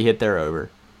Kansas already hit their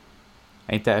over.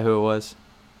 Ain't that who it was?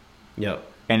 Yep.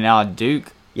 And now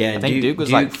Duke. Yeah, I think Duke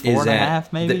was like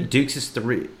 4.5, maybe. Duke's is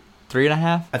 3.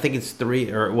 3.5. I think it's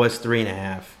 3, or it was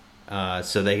 3.5.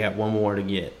 So they got one more to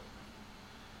get.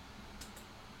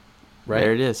 Right.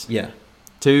 There it is. Yeah.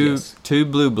 Two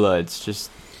blue bloods just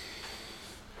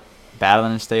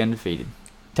battling to stay undefeated.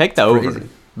 Take the over.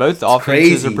 Both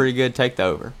offenses are pretty good. Take the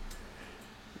over.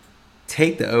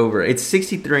 Take the over. It's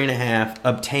 63.5.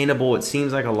 Obtainable. It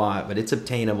seems like a lot, but it's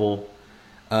obtainable.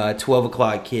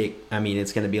 12:00 kick. I mean,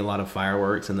 it's going to be a lot of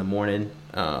fireworks in the morning.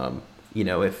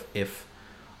 If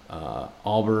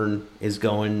Auburn is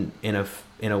going in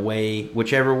a way,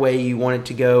 whichever way you want it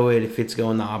to go, and if it's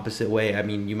going the opposite way, I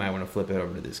mean, you might want to flip it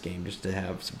over to this game just to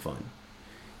have some fun.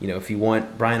 If you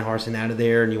want Brian Harsin out of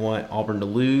there and you want Auburn to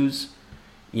lose,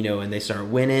 and they start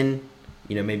winning,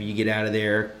 maybe you get out of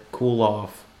there, cool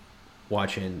off,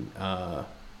 watching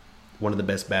one of the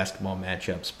best basketball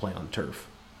matchups play on turf.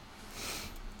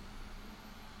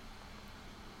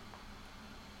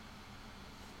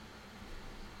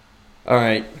 All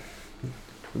right.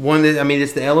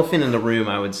 It's the elephant in the room,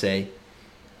 I would say.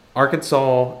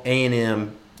 Arkansas,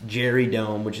 A&M, Jerry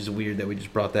Dome, which is weird that we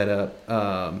just brought that up.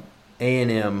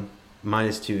 A&M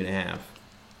 -2.5.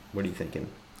 What are you thinking?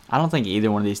 I don't think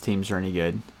either one of these teams are any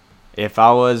good. If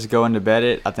I was going to bet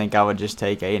it, I think I would just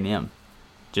take A&M,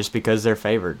 just because they're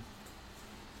favored.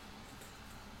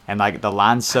 and like the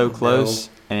line's so close,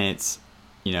 and it's,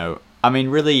 I mean,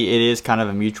 really, it is kind of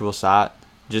a mutual site,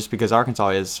 just because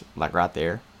Arkansas is like right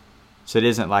there, so it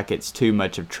isn't like it's too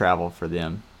much of travel for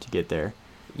them to get there.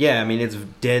 Yeah, I mean, it's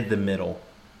dead the middle.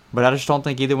 But I just don't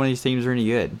think either one of these teams are any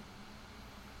good.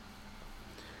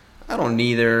 I don't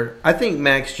either. I think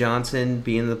Max Johnson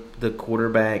being the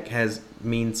quarterback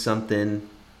means something.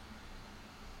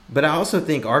 But I also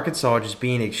think Arkansas just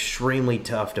being extremely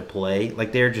tough to play.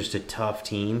 Like, they're just a tough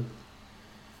team.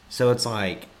 So it's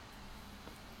like,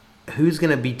 who's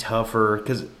going to be tougher?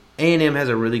 Because A&M has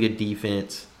a really good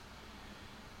defense.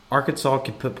 Arkansas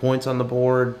could put points on the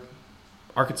board.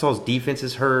 Arkansas's defense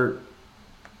is hurt.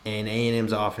 And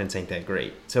A&M's offense ain't that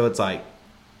great. So it's like,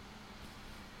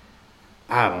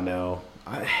 I don't know.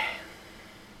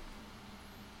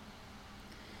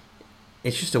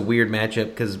 It's just a weird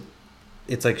matchup because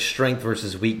it's like strength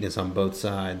versus weakness on both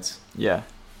sides. Yeah.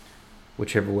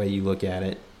 Whichever way you look at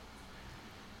it.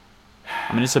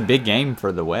 I mean, it's a big game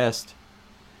for the West.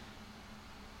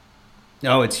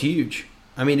 Oh, it's huge.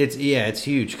 I mean, it's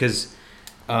huge because,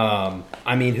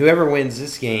 I mean, whoever wins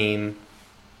this game,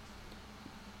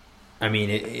 I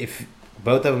mean, if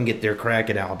both of them get their crack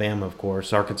at Alabama, of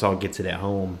course, Arkansas gets it at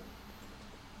home.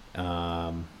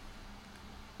 I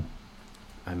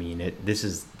mean, this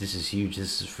is huge.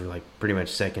 This is for like pretty much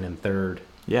second and third.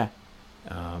 Yeah.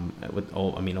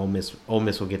 Ole Miss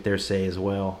will get their say as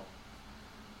well.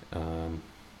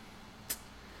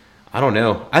 I don't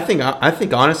know. I think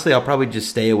honestly, I'll probably just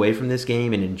stay away from this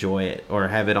game and enjoy it, or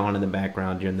have it on in the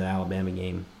background during the Alabama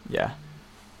game. Yeah.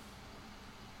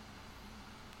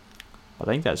 I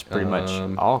think that's pretty much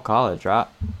all college, right?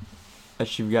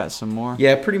 Unless you've got some more.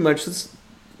 Yeah, pretty much. That's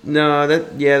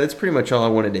pretty much all I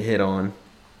wanted to hit on.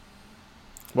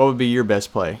 What would be your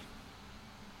best play?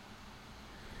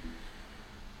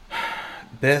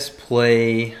 Best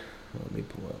play. Let me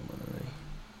pull up my.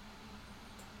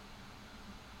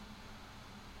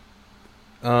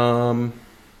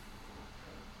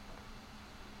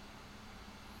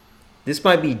 This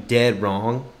might be dead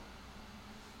wrong,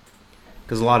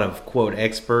 because a lot of quote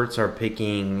experts are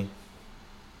picking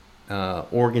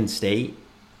Oregon State,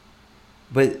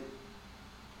 but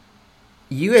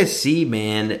USC,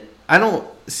 man, I don't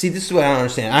see. This is what I don't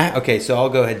understand. Okay, so I'll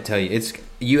go ahead and tell you. It's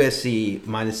USC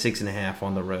 -6.5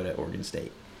 on the road at Oregon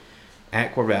State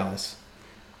at Corvallis.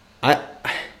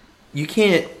 You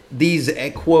can't. These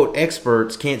quote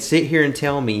experts can't sit here and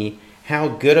tell me how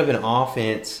good of an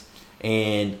offense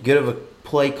and good of a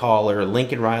play caller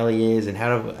Lincoln Riley is, and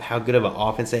how good of an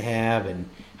offense they have, and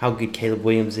how good Caleb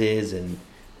Williams is, and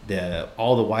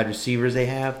all the wide receivers they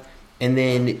have, and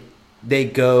then they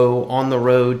go on the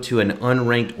road to an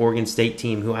unranked Oregon State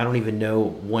team who I don't even know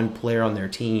one player on their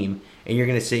team, and you're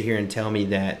going to sit here and tell me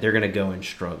that they're going to go and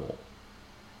struggle.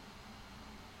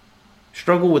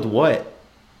 Struggle with what?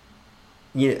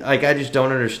 I just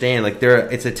don't understand. Like,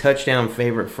 it's a touchdown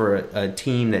favorite for a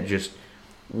team that just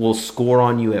will score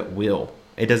on you at will.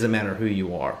 It doesn't matter who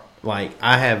you are. Like,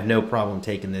 I have no problem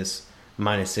taking this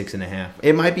 -6.5.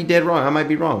 It might be dead wrong. I might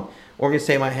be wrong. Oregon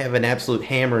State might have an absolute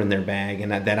hammer in their bag,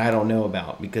 and that I don't know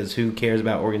about, because who cares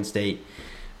about Oregon State?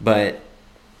 But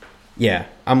yeah,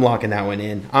 I'm locking that one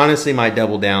in. Honestly, might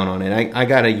double down on it. I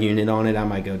got a unit on it. I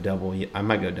might go double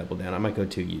down. I might go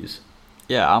 2 U's.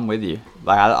 Yeah, I'm with you.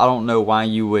 Like, I don't know why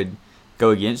you would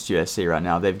go against USC right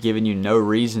now. They've given you no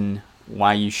reason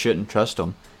why you shouldn't trust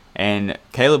them. And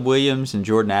Caleb Williams and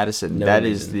Jordan Addison,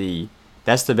 that's the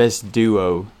best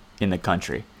duo in the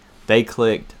country. They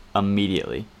clicked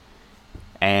immediately.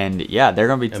 And yeah, they're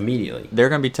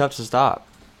gonna be tough to stop.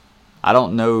 I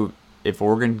don't know if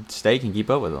Oregon State can keep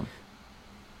up with them.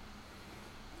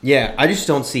 Yeah, I just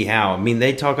don't see how. I mean,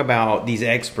 they talk about these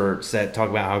experts that talk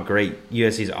about how great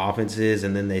USC's offense is,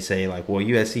 and then they say, like, well,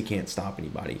 USC can't stop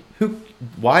anybody.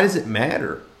 Why does it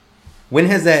matter? When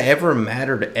has that ever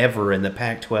mattered ever in the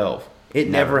Pac-12? It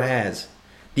never has.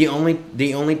 The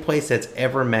only place that's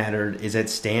ever mattered is at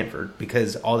Stanford,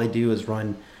 because all they do is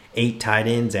run 8 tight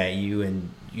ends at you, and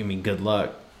good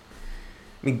luck.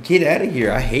 I mean, get out of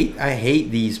here. I hate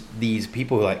these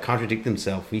people who like contradict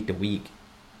themselves week to week.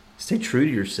 Stay true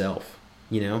to yourself,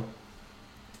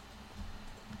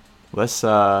 Let's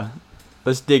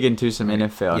dig into some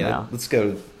NFL now. Let's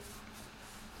go.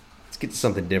 Let's get to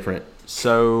something different.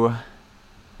 So,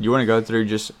 you want to go through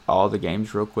just all the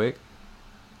games real quick,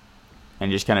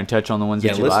 and just kind of touch on the ones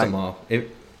that you like? Yeah, list them all.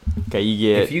 Okay, you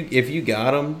get if you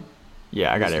got them.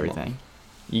 Yeah, I got everything.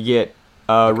 You get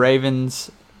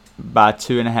Ravens by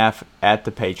 2.5 at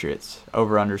the Patriots.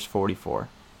 Over/unders 44.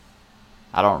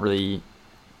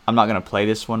 I'm not going to play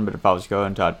this one, but if I was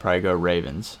going to, I'd probably go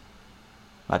Ravens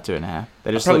by 2.5.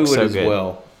 They just look so good.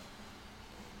 Well.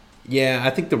 Yeah, I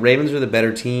think the Ravens are the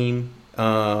better team.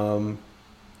 Going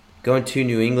to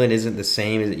New England isn't the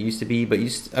same as it used to be, but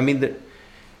I mean, the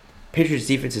Patriots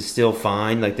defense is still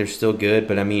fine. Like, they're still good,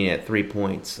 but I mean, at 3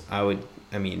 points, I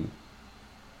mean,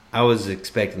 I was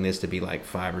expecting this to be like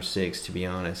 5 or 6, to be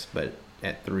honest, but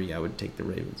at 3, I would take the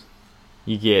Ravens.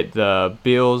 You get the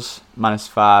Bills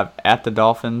 -5 at the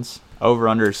Dolphins. Over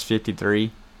under is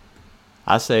 53.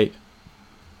 I say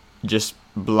just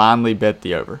blindly bet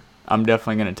the over. I'm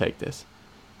definitely going to take this.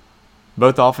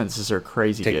 Both offenses are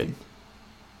crazy good.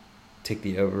 Take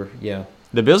the over, yeah.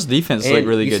 The Bills' defense looked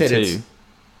really good too.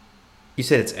 You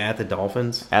said it's at the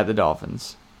Dolphins? At the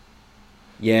Dolphins.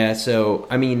 Yeah, so,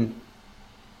 I mean,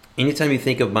 anytime you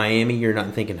think of Miami, you're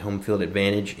not thinking home field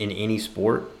advantage in any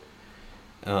sport.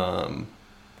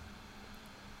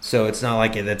 So it's not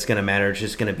like that's going to matter. It's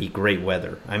just going to be great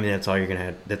weather. I mean, that's all you're going to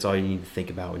have. That's all you need to think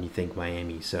about when you think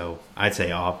Miami. So I'd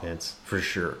say offense for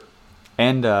sure.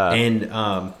 And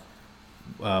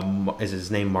is his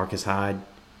name Marcus Hyde?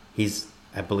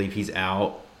 I believe he's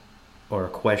out or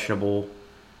questionable.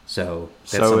 So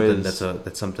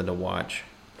that's something to watch.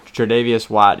 Tre'Davious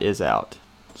White is out.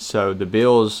 So the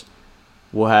Bills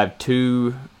will have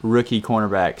 2 rookie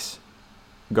cornerbacks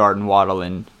guarding Waddle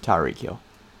and Tyreek Hill.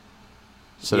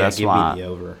 So yeah, that's give why. me the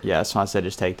over. Yeah, that's why I said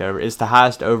just take the over. It's the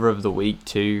highest over of the week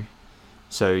too.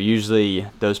 So usually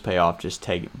those pay off just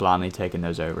blindly taking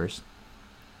those overs.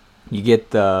 You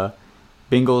get the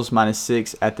Bengals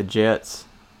 -6 at the Jets.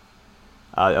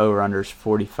 Over under is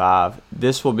 45.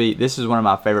 This is one of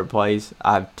my favorite plays.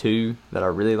 I have 2 that I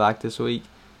really like this week.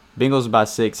 Bengals by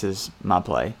 6 is my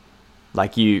play.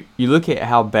 Like you look at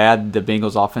how bad the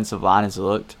Bengals offensive line has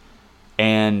looked,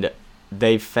 and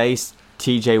they faced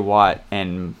T.J. Watt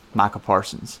and Micah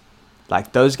Parsons.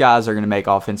 Like, those guys are going to make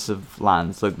offensive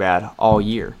lines look bad all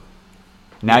year.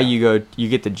 Now you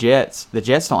get the Jets. The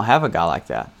Jets don't have a guy like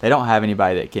that. They don't have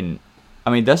anybody that can. I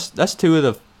mean, that's 2 of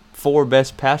the 4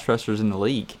 best pass rushers in the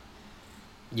league.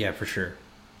 Yeah, for sure.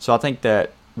 So I think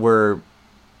that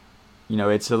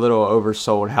it's a little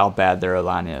oversold how bad their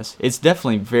O-line is. It's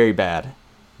definitely very bad,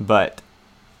 but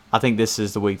I think this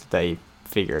is the week that they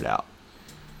figure it out.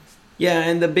 Yeah,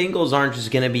 and the Bengals aren't just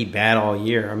going to be bad all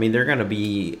year. I mean, they're going to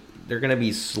be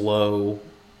slow,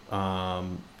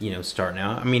 starting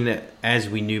out. I mean, as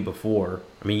we knew before.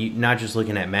 I mean, not just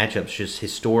looking at matchups, just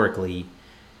historically,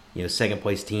 second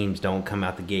place teams don't come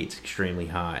out the gates extremely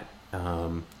hot.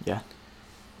 Yeah.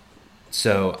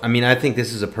 So, I mean, I think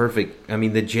this is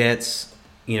the Jets,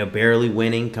 barely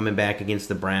winning, coming back against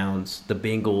the Browns. The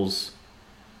Bengals,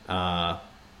 kind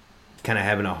of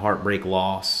having a heartbreak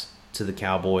loss to the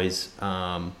Cowboys.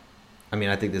 I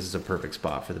think this is a perfect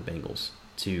spot for the Bengals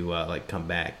to come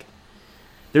back.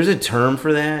 There's a term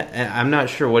for that. I'm not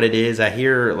sure what it is. I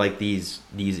hear these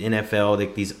NFL,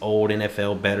 these old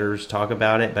NFL bettors talk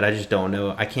about it, but I just don't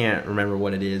know. I can't remember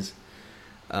what it is.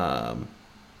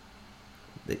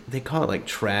 They call it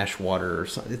trash water or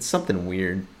something. It's something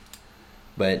weird.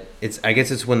 But I guess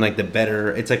it's when the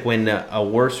better. It's like when a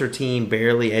worser team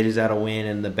barely edges out a win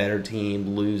and the better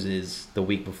team loses the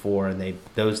week before, and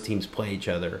those teams play each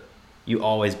other. You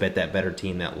always bet that better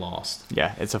team that lost.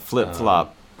 Yeah, it's a flip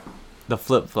flop. The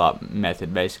flip flop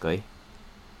method, basically.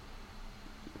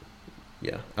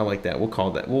 Yeah, I like that. We'll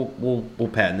call that. We'll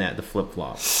patent that, the flip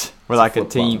flop. We're like a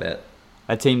team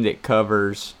that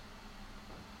covers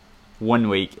one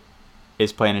week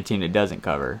is playing a team that doesn't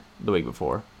cover the week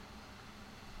before.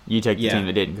 You take the team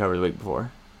that didn't cover the week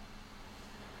before.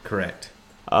 Correct.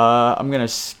 I'm going to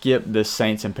skip the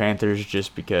Saints and Panthers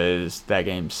just because that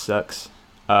game sucks.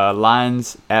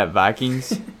 Lions at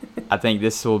Vikings. I think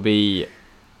this will be...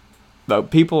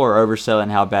 But people are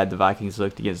overselling how bad the Vikings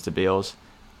looked against the Bills.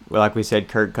 Well, like we said,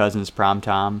 Kirk Cousins prime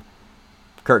time.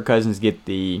 Kirk Cousins get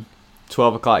the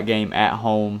 12 o'clock game at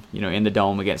home, in the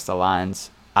Dome against the Lions.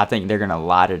 I think they're going to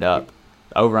light it up.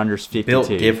 Over-under's 52. Built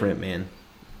different, man.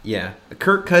 Yeah.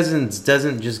 Kirk Cousins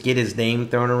doesn't just get his name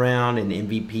thrown around in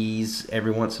MVPs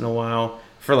every once in a while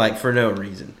for no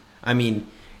reason. I mean,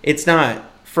 it's not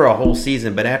for a whole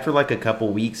season, but after a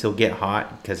couple weeks, he'll get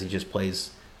hot because he just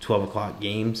plays 12 o'clock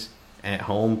games at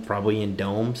home, probably in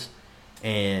domes,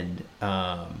 and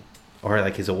or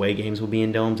his away games will be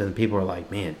in domes, and people are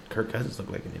like, man, Kirk Cousins look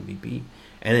like an MVP.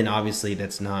 And then obviously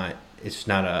it's not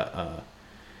a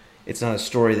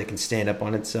story that can stand up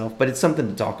on itself, but it's something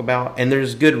to talk about, and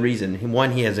there's good reason.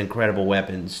 One, he has incredible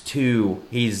weapons. 2,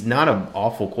 he's not an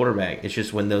awful quarterback. It's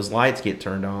just when those lights get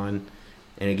turned on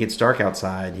and it gets dark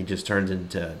outside, he just turns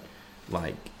into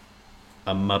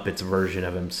a Muppets version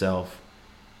of himself,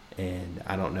 and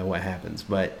I don't know what happens.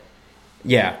 But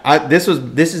Yeah, this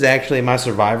is actually my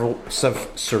survivor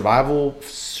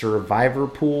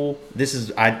pool. This is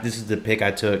the pick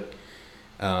I took.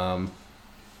 Um,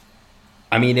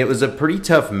 I mean, it was a pretty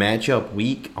tough matchup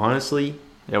week, honestly.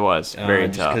 It was very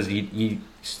Just tough. because you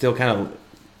still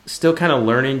kind of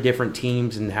learning different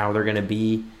teams and how they're going to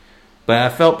be. But I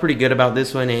felt pretty good about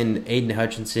this one. And Aiden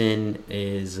Hutchinson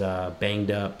is banged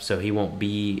up, so he won't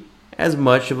be as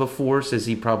much of a force as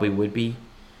he probably would be.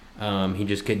 He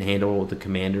just couldn't handle the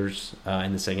Commanders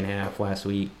in the second half last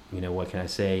week. You know, what can I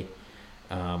say?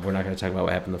 We're not going to talk about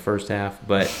what happened in the first half.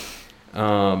 But,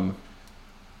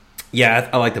 yeah,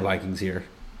 I like the Vikings here.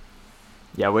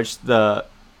 Yeah,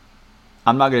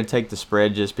 I'm not going to take the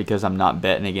spread just because I'm not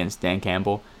betting against Dan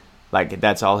Campbell. Like,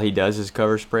 that's all he does is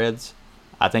cover spreads.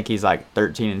 I think he's like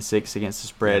 13-6 against the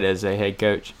spread as a head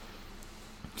coach.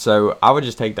 So I would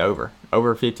just take the over.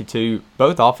 Over 52.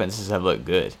 Both offenses have looked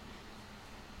good.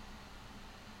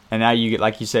 And now you get,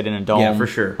 like you said, in a dome for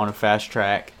sure. on a fast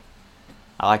track.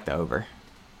 I like the over.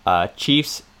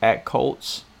 Chiefs at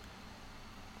Colts.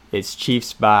 It's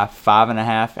Chiefs by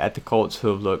 5.5 at the Colts, who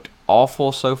have looked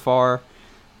awful so far.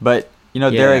 But,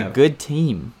 they're a good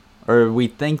team. Or we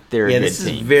think they're a good team. Yeah, this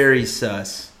is very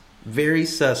sus. Very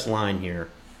sus line here.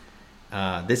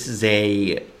 This is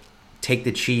a take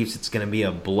the Chiefs. It's going to be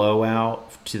a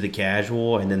blowout to the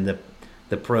casual. And then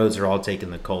the pros are all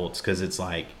taking the Colts because it's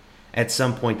like, at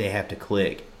some point they have to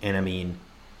click. And I mean,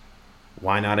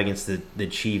 why not against the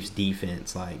Chiefs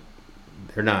defense? Like,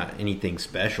 they're not anything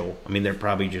special. I mean, they're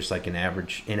probably just like an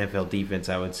average NFL defense,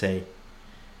 I would say.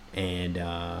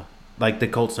 And like the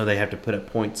Colts know they have to put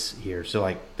up points here. So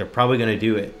like they're probably going to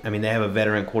do it. I mean, they have a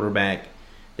veteran quarterback.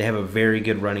 They have a very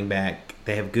good running back.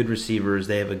 They have good receivers.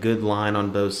 They have a good line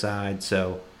on both sides.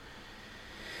 So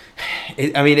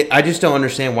I just don't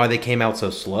understand why they came out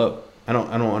so slow. I don't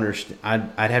understand.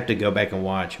 I'd have to go back and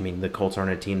watch. I mean, the Colts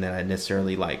aren't a team that I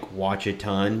necessarily like watch a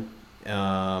ton,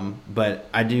 but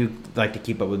I do like to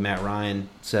keep up with Matt Ryan.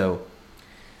 So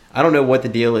I don't know what the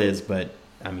deal is, but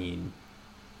I mean,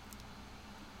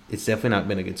 it's definitely not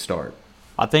been a good start.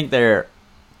 I think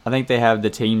they have the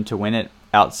team to win it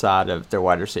outside of their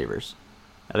wide receivers.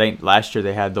 I think last year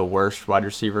they had the worst wide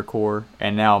receiver core,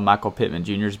 and now Michael Pittman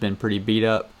Jr. has been pretty beat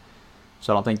up,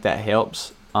 so I don't think that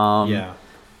helps. Yeah.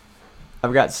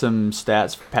 I've got some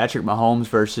stats for Patrick Mahomes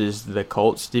versus the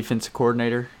Colts defensive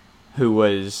coordinator, who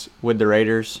was with the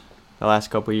Raiders the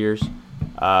last couple of years.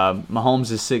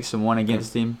 Mahomes is 6-1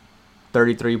 against him,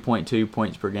 33.2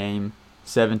 points per game,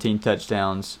 17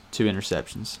 touchdowns, 2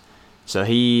 interceptions. So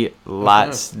he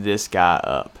lights this guy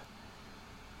up.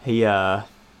 But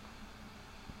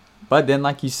then,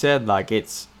 like you said, I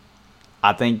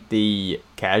think the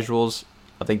casuals,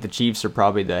 I think the Chiefs are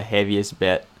probably the heaviest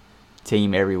bet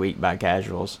team every week by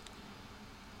casuals.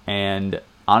 And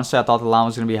honestly, I thought the line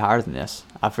was going to be higher than this.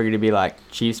 I figured it'd be like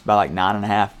Chiefs by like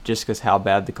 9.5 just because how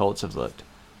bad the Colts have looked.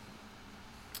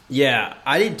 Yeah,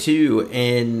 I did too.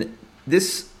 And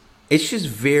it's just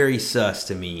very sus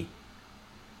to me.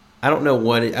 I don't know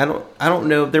what I don't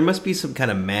know. There must be some kind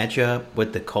of matchup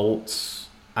with the Colts.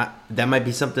 That might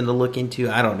be something to look into.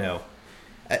 I don't know.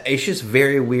 It's just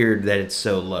very weird that it's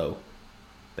so low.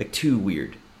 Like, too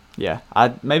weird. Yeah,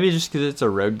 maybe just because it's a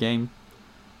road game.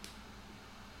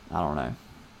 I don't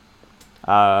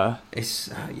know.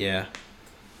 Yeah.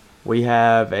 We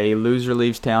have a loser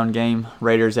leaves town game.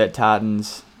 Raiders at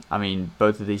Titans. I mean,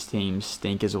 both of these teams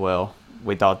stink as well.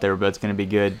 We thought they were both going to be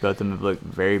good. Both of them have looked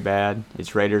very bad.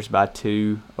 It's Raiders by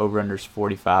 2. Over-under's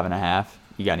 45.5.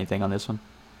 You got anything on this one?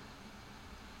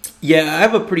 Yeah, I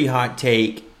have a pretty hot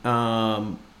take,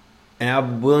 and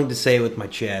I'm willing to say it with my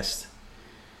chest.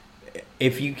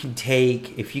 If you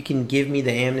can give me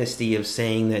the amnesty of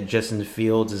saying that Justin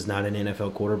Fields is not an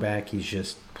NFL quarterback, he's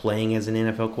just playing as an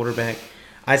NFL quarterback,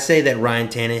 I say that Ryan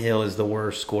Tannehill is the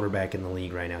worst quarterback in the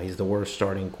league right now. He's the worst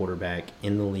starting quarterback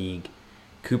in the league.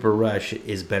 Cooper Rush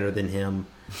is better than him.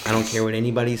 I don't care what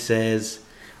anybody says.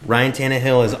 Ryan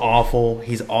Tannehill is awful.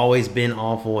 He's always been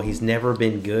awful. He's never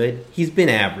been good. He's been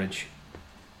average.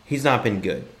 He's not been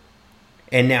good.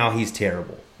 And now he's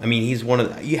terrible. I mean, he's one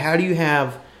of the... How do you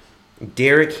have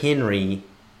Derrick Henry,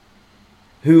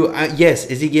 who, yes,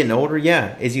 is he getting older?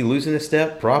 Yeah. Is he losing a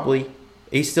step? Probably.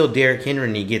 He's still Derrick Henry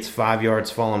and he gets 5 yards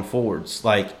falling forwards.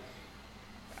 Like,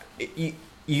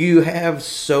 you have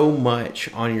so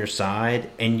much on your side,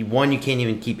 and you can't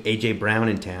even keep A.J. Brown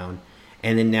in town.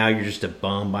 And then now you're just a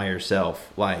bum by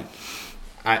yourself. Like,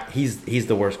 he's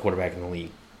the worst quarterback in the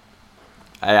league.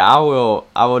 I will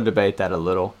debate that a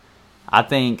little. I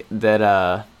think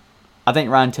Ryan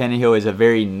Tannehill is a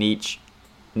very niche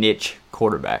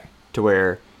quarterback to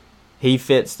where he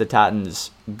fits the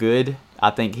Titans good. I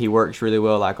think he works really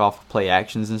well, like off of play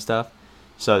actions and stuff.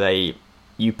 So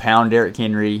you pound Derrick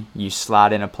Henry, you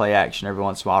slide in a play action every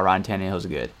once in a while. Ryan Tannehill's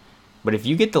good, but if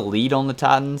you get the lead on the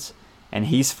Titans and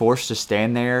he's forced to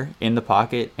stand there in the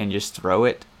pocket and just throw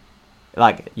it,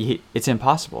 like it's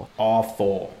impossible.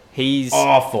 Awful. He's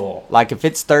awful. Like if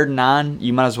it's 3rd and 9,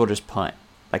 you might as well just punt.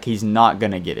 Like he's not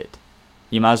gonna get it.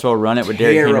 You might as well run it with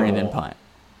Derrick Henry and then punt.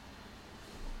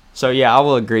 So yeah, I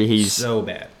will agree. He's so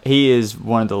bad. He is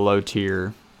one of the low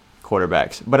tier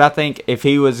quarterbacks. But I think if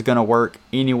he was gonna work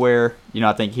anywhere,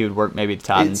 I think he would work maybe the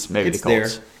Titans, maybe the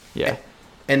Colts. There. Yeah.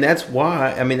 And that's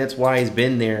why that's why he's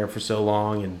been there for so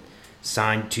long and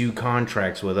signed 2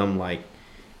 contracts with them. Like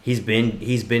he's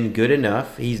been good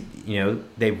enough. He's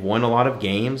they've won a lot of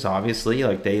games. Obviously,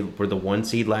 like they were the 1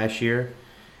 seed last year.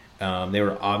 They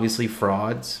were obviously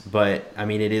frauds, but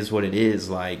it is what it is.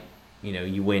 Like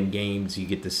you win games, you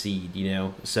get the seed.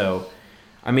 So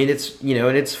it's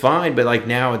and it's fine. But like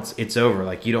now it's over.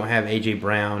 Like you don't have AJ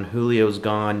Brown. Julio's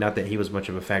gone. Not that he was much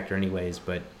of a factor, anyways.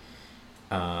 But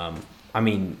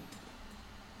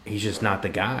he's just not the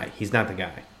guy. He's not the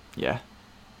guy. Yeah.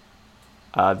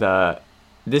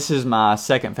 This is my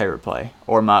second favorite play,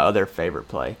 or my other favorite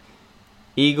play.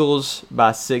 Eagles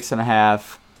by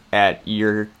 6.5 at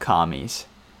your commies.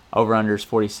 Over under is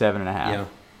 47.5. Yeah.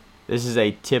 This is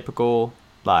a typical,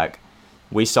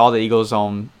 we saw the Eagles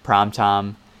on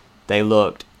primetime. They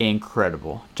looked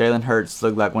incredible. Jalen Hurts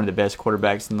looked like one of the best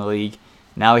quarterbacks in the league.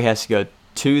 Now he has to go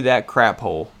to that crap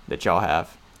hole that y'all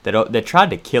have. That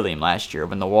tried to kill him last year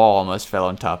when the wall almost fell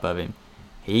on top of him.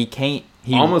 He can't.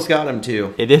 He almost got him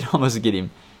too. It did almost get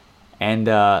him. And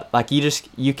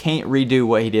you can't redo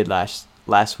what he did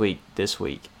last week this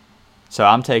week. So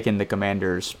I'm taking the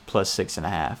Commanders plus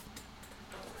 6.5.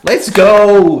 Let's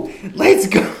go.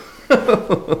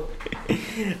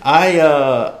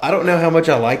 I don't know how much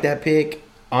I like that pick.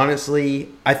 Honestly,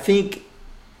 I think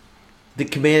the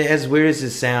Commanders, as weird as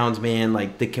it sounds, man,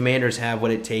 like the Commanders have what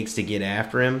it takes to get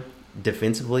after him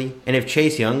defensively. And if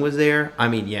Chase Young was there,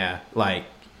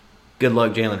 good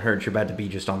luck, Jalen Hurts. You're about to be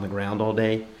just on the ground all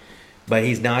day. But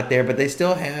he's not there. But they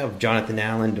still have Jonathan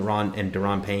Allen,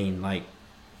 Deron Payne. Like,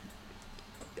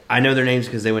 I know their names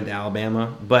because they went to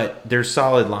Alabama, but they're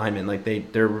solid linemen. Like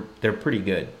they're pretty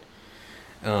good.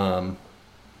 I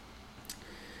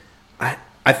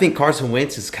think Carson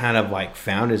Wentz has kind of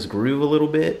found his groove a little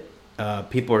bit.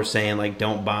 People are saying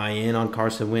don't buy in on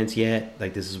Carson Wentz yet.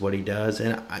 Like this is what he does,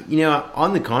 and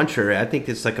on the contrary, I think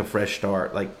it's a fresh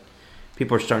start. Like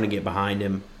people are starting to get behind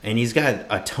him, and he's got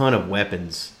a ton of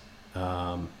weapons.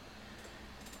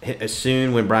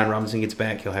 Soon when Brian Robinson gets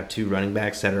back, he'll have 2 running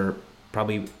backs that are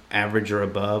probably average or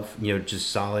above, just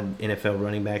solid NFL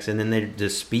running backs. And then the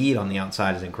speed on the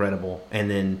outside is incredible. And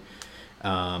then,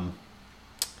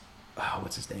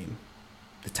 what's his name?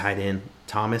 The tight end,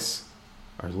 Thomas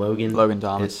or Logan? Logan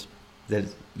Thomas.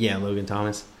 Logan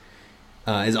Thomas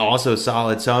is also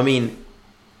solid. So,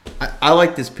 I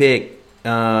like this pick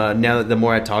now that the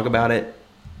more I talk about it.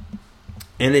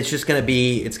 And it's just going to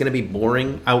be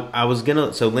boring.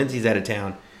 So Lindsay's out of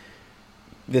town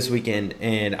this weekend,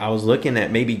 and I was looking at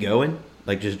maybe going,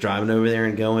 just driving over there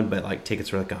and going, but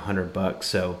tickets were $100.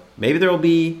 So maybe there will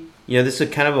be, this is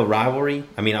kind of a rivalry.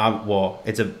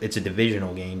 It's a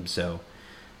divisional game, so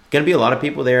gonna be a lot of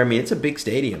people there. It's a big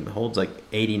stadium. It holds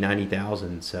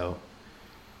 80,000-90,000. So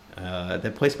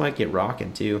that place might get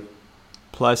rocking too.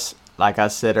 Plus, like I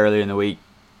said earlier in the week,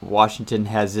 Washington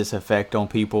has this effect on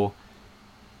people.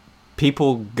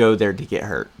 People go there to get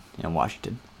hurt in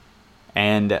Washington,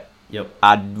 and yep.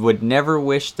 I would never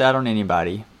wish that on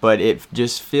anybody, but it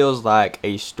just feels like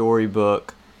a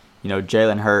storybook.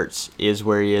 Jalen Hurts is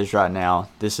where he is right now.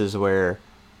 This is where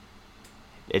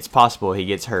it's possible he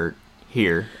gets hurt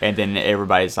here, and then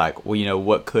everybody's like, well,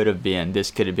 what could have been? This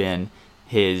could have been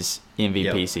his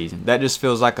MVP season. That just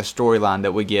feels like a storyline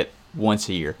that we get once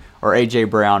a year, or AJ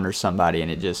Brown or somebody,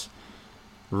 and it just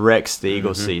wrecks the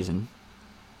Eagles season.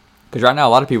 Because right now,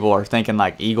 a lot of people are thinking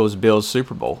Eagles Bills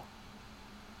Super Bowl.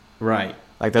 Right.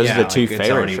 Those are the 2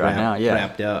 favorites right now. Yeah.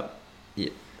 Wrapped up. Yeah.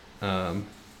 I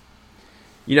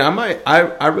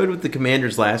rode with the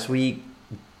Commanders last week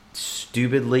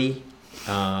stupidly,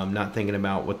 not thinking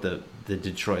about what the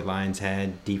Detroit Lions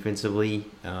had defensively,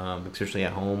 especially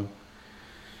at home.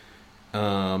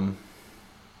 And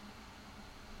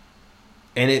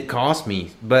it cost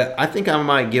me, but I think I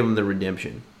might give them the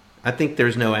redemption. I think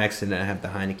there's no accident I have the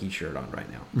Heineke shirt on right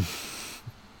now.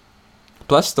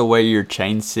 Plus, the way your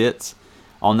chain sits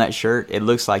on that shirt, it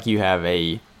looks like you have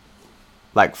a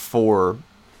 4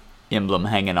 emblem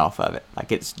hanging off of it.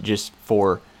 It's just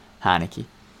for Heineke.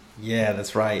 Yeah,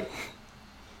 that's right.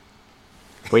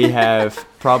 We have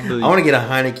probably. I want to get a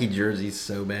Heineke jersey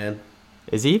so bad.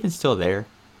 Is he even still there?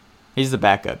 He's the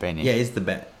backup, ain't he? Yeah,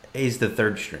 he's the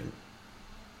third string.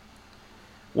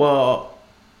 Well,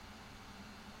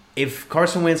 if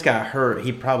Carson Wentz got hurt,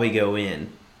 he'd probably go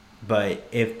in. But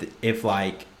if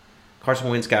like Carson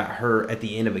Wentz got hurt at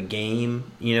the end of a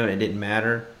game, and it didn't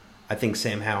matter, I think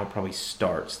Sam Howell probably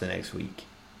starts the next week.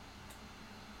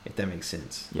 If that makes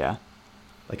sense. Yeah.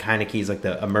 Like Heineke's like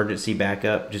the emergency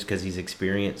backup just because he's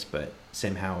experienced, but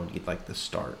Sam Howell would get like the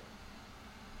start.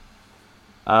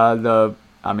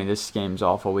 This game's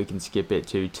awful. We can skip it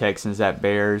too. Texans at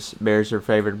Bears. Bears are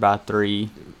favored by 3.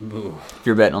 Ooh. If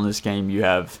you're betting on this game, you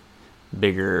have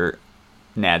bigger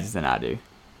nads than I do.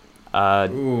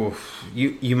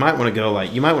 You might want to go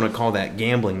you might want to call that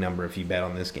gambling number if you bet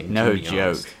on this game. No joke.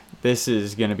 Honest. This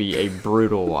is going to be a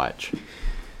brutal watch.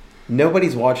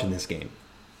 Nobody's watching this game.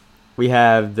 We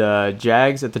have the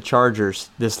Jags at the Chargers.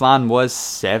 This line was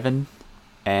 7,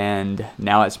 and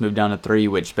now it's moved down to 3,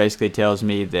 which basically tells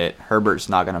me that Herbert's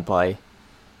not going to play.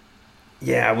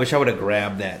 Yeah, I wish I would have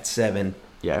grabbed that 7.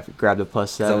 Yeah, if you grab the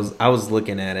 +7. I was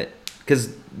looking at it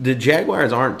because the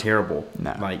Jaguars aren't terrible.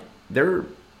 No,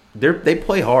 they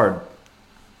play hard.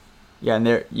 Yeah, and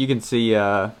there you can see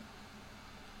the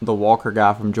Walker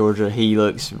guy from Georgia. He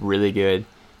looks really good.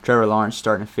 Trevor Lawrence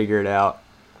starting to figure it out.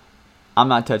 I'm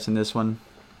not touching this one,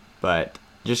 but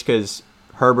just because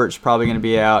Herbert's probably going to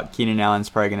be out, Keenan Allen's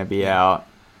probably going to be out.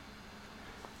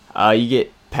 You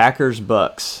get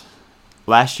Packers-Bucks.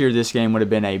 Last year, this game would have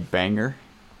been a banger.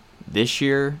 This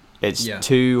year, it's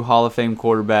 2 Hall of Fame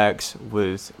quarterbacks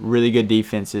with really good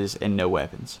defenses and no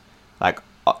weapons.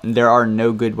 There are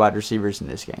no good wide receivers in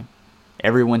this game.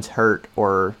 Everyone's hurt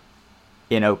or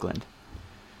in Oakland.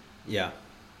 Yeah.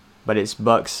 But it's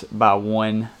Bucks by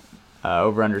 1.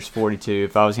 Over-under's 42.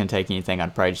 If I was going to take anything,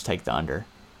 I'd probably just take the under.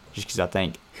 Just because I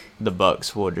think the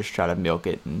Bucks will just try to milk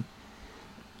it and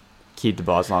keep the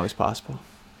ball as long as possible.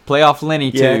 Playoff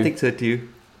Lenny, too. Yeah, I think so, too.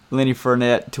 Lenny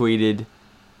Fournette tweeted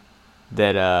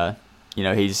that,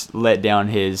 he's let down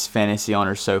his fantasy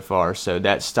owners so far. So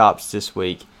that stops this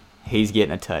week. He's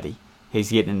getting a tutty. He's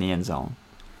getting in the end zone.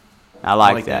 I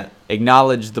like that.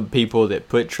 Acknowledge the people that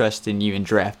put trust in you and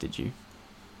drafted you.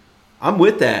 I'm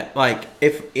with that. Like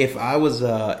if I was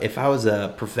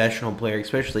a professional player,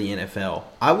 especially NFL,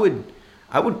 I would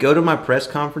go to my press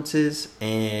conferences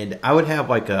and I would have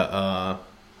like a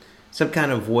some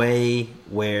kind of way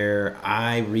where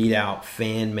I read out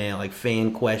fan mail, like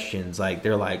fan questions. Like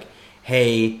they're like,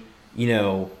 hey,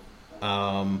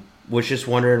 was just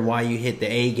wondering why you hit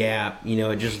the A gap.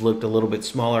 It just looked a little bit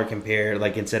smaller compared,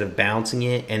 like instead of bouncing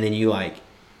it, and then you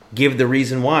give the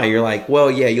reason why. You're like,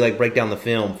 well, yeah, you break down the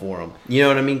film for them. You know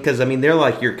what I mean? Because they're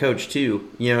like your coach too.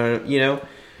 You know.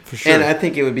 For sure. And I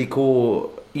think it would be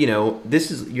cool.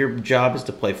 This is your job is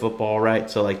to play football, right?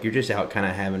 So you're just out kind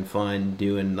of having fun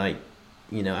doing I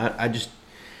just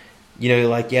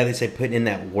they say putting in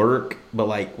that work, but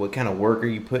what kind of work are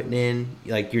you putting in?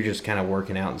 You're just kind of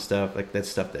working out and stuff. That's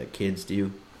stuff that kids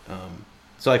do.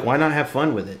 So why not have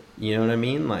fun with it? You know what I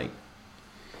mean?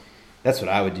 That's what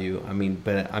I would do.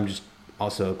 But I'm just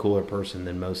also a cooler person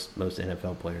than most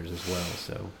NFL players as well.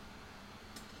 So,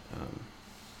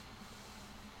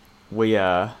 we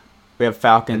have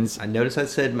Falcons. I noticed I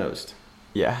said most.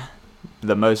 Yeah,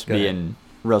 the most being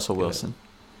Russell Wilson.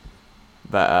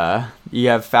 But you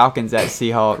have Falcons at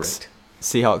Seahawks. Correct.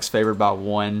 Seahawks favored by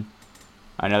 1.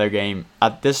 Another game.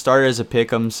 This started as a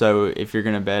pick'em, so if you're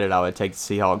gonna bet it, I would take the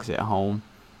Seahawks at home.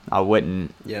 I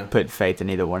wouldn't put faith in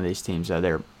either one of these teams. Though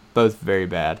they're both very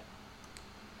bad.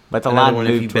 But the line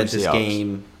moved towards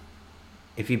Seahawks.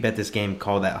 If you bet this game,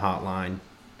 call that hotline.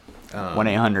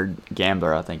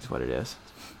 1-800-GAMBLER, I think is what it is.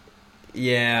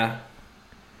 Yeah.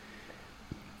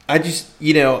 I just,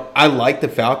 I like the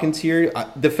Falcons here.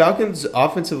 The Falcons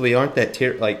offensively aren't that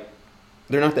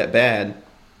they're not that bad,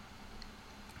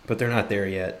 but they're not there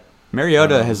yet.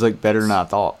 Mariota has looked better than I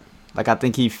thought. I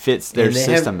think he fits their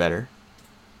system better.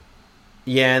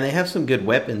 Yeah, and they have some good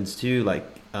weapons too,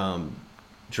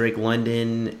 Drake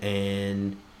London,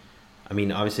 and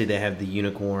obviously they have the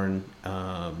unicorn,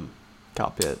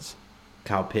 Kyle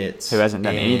Pitts, who hasn't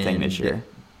done anything this year.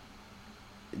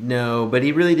 No, but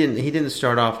he really didn't. He didn't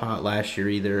start off hot last year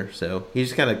either. So he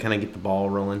just kind of get the ball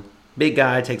rolling. Big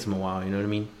guy, takes him a while. You know what I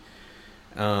mean?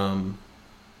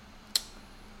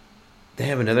 They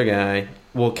have another guy.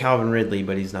 Well, Calvin Ridley,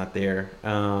 but he's not there.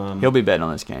 He'll be betting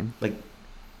on this game.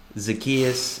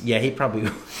 Zacchaeus. Yeah, he probably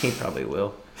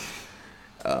will.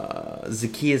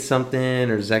 Zacchaeus something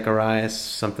or Zacharias,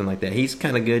 something like that. He's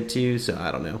kind of good too. So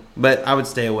I don't know, but I would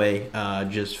stay away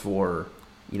just for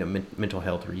mental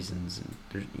health reasons, and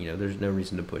there's no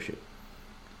reason to push it.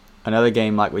 another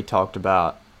game like we talked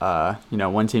about.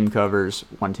 One team covers,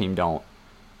 one team don't.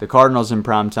 The Cardinals in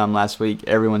primetime last week,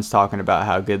 everyone's talking about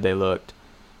how good they looked.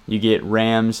 You get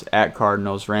Rams at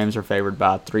Cardinals. Rams are favored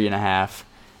by 3.5.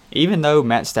 Even though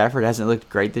Matt Stafford hasn't looked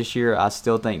great this year, I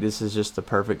still think this is just the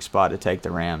perfect spot to take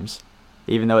the Rams.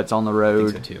 Even though it's on the road,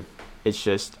 I think so too. it's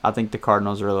just, I think the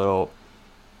Cardinals are a little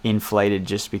inflated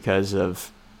just because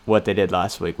of what they did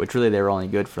last week, which really they were only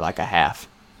good for like a half.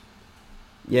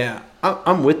 Yeah,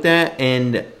 I'm with that.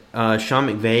 And Sean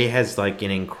McVay has like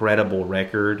an incredible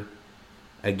record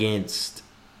against.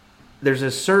 There's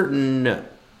a certain.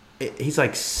 He's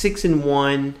like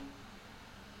 6-1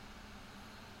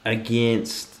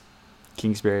 against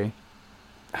Kingsbury.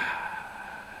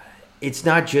 It's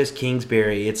not just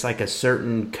Kingsbury. It's like a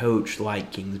certain coach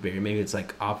like Kingsbury. Maybe it's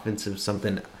like offensive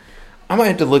something. I might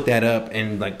have to look that up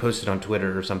and like post it on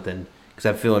Twitter or something because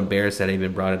I feel embarrassed that I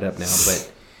even brought it up now.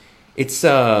 But it's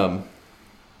a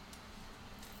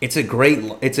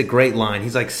great line.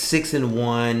 He's like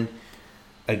 6-1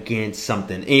 against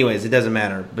something. Anyways, it doesn't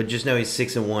matter. But just know he's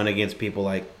 6-1 against people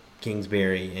like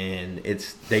Kingsbury, and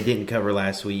they didn't cover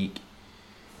last week.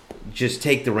 Just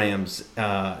take the Rams.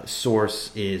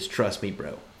 Source is trust me,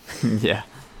 bro. Yeah,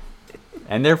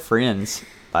 and they're friends.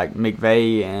 Like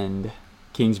McVay and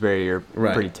Kingsbury are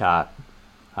pretty tight.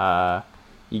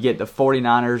 You get the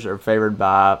 49ers are favored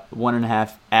by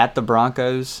 1.5 at the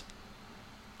Broncos.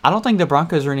 I don't think the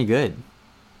Broncos are any good.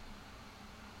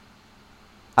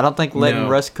 I don't think letting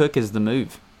Russ cook is the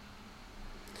move.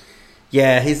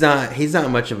 Yeah, he's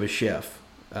not much of a chef.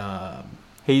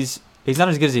 He's not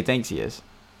as good as he thinks he is.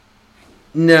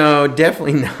 No,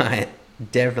 definitely not.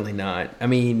 Definitely not. I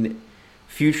mean,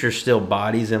 Future still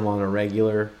bodies him on a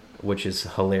regular, which is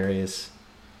hilarious.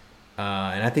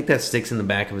 And I think that sticks in the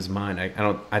back of his mind.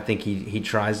 I think he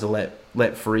tries to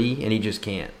let free, and he just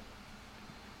can't.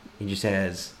 He just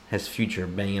has Future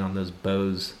banging on those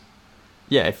Bose.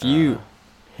 Yeah, if you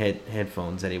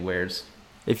headphones that he wears.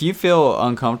 If you feel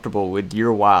uncomfortable with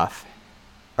your wife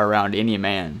around any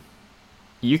man,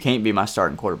 you can't be my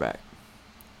starting quarterback.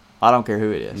 I don't care who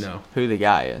it is. No. Who the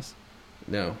guy is.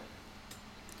 No.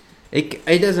 It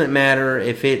doesn't matter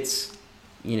if it's,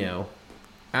 I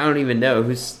don't even know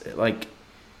who's, like,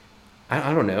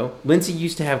 I don't know. Lindsay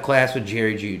used to have class with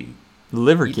Jerry Judy.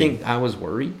 Liver You King. think I was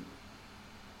worried?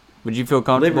 Would you feel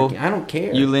comfortable? Liver King, I don't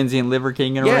care. You, Lindsay, and Liver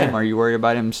King in a room? Are you worried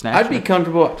about him snatching? I'd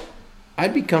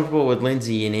be comfortable with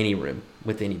Lindsay in any room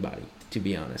with anybody, to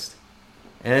be honest.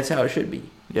 And that's how it should be.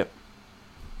 Yep.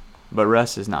 But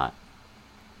Russ is not.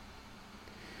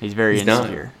 He's very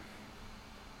insecure.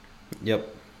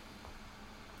 Yep.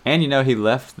 And, he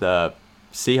left the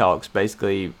Seahawks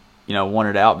basically,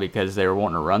 wanted out because they were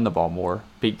wanting to run the ball more.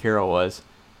 Pete Carroll was.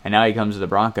 And now he comes to the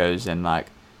Broncos, and, like,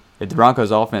 if the Broncos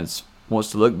offense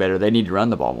wants to look better, they need to run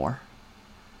the ball more.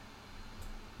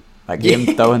 Like,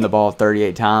 him throwing the ball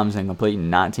 38 times and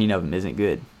completing 19 of them isn't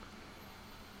good.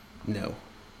 No.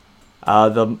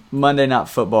 The Monday Night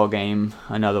Football game,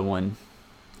 another one.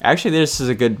 Actually, this is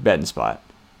a good betting spot.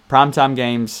 Primetime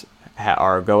games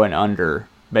are going under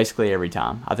basically every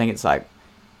time. I think it's like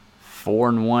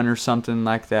 4-1 or something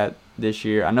like that this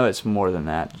year. I know it's more than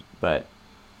that, but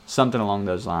something along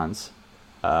those lines.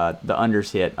 The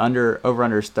unders hit.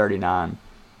 Over-under is 39,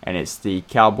 and it's the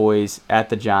Cowboys at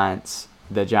the Giants.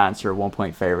 The Giants are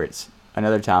 1-point favorites.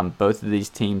 Another time, both of these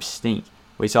teams stink.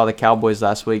 We saw the Cowboys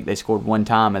last week. They scored one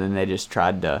time, and then they just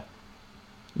tried to,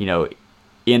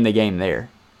 end the game there.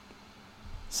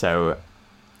 So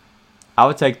I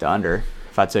would take the under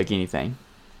if I took anything.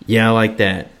 Yeah, I like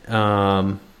that.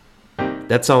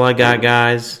 That's all I got,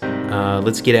 guys.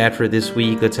 Let's get after it this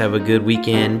week. Let's have a good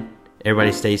weekend.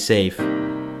 Everybody stay safe.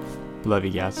 Love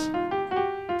you guys.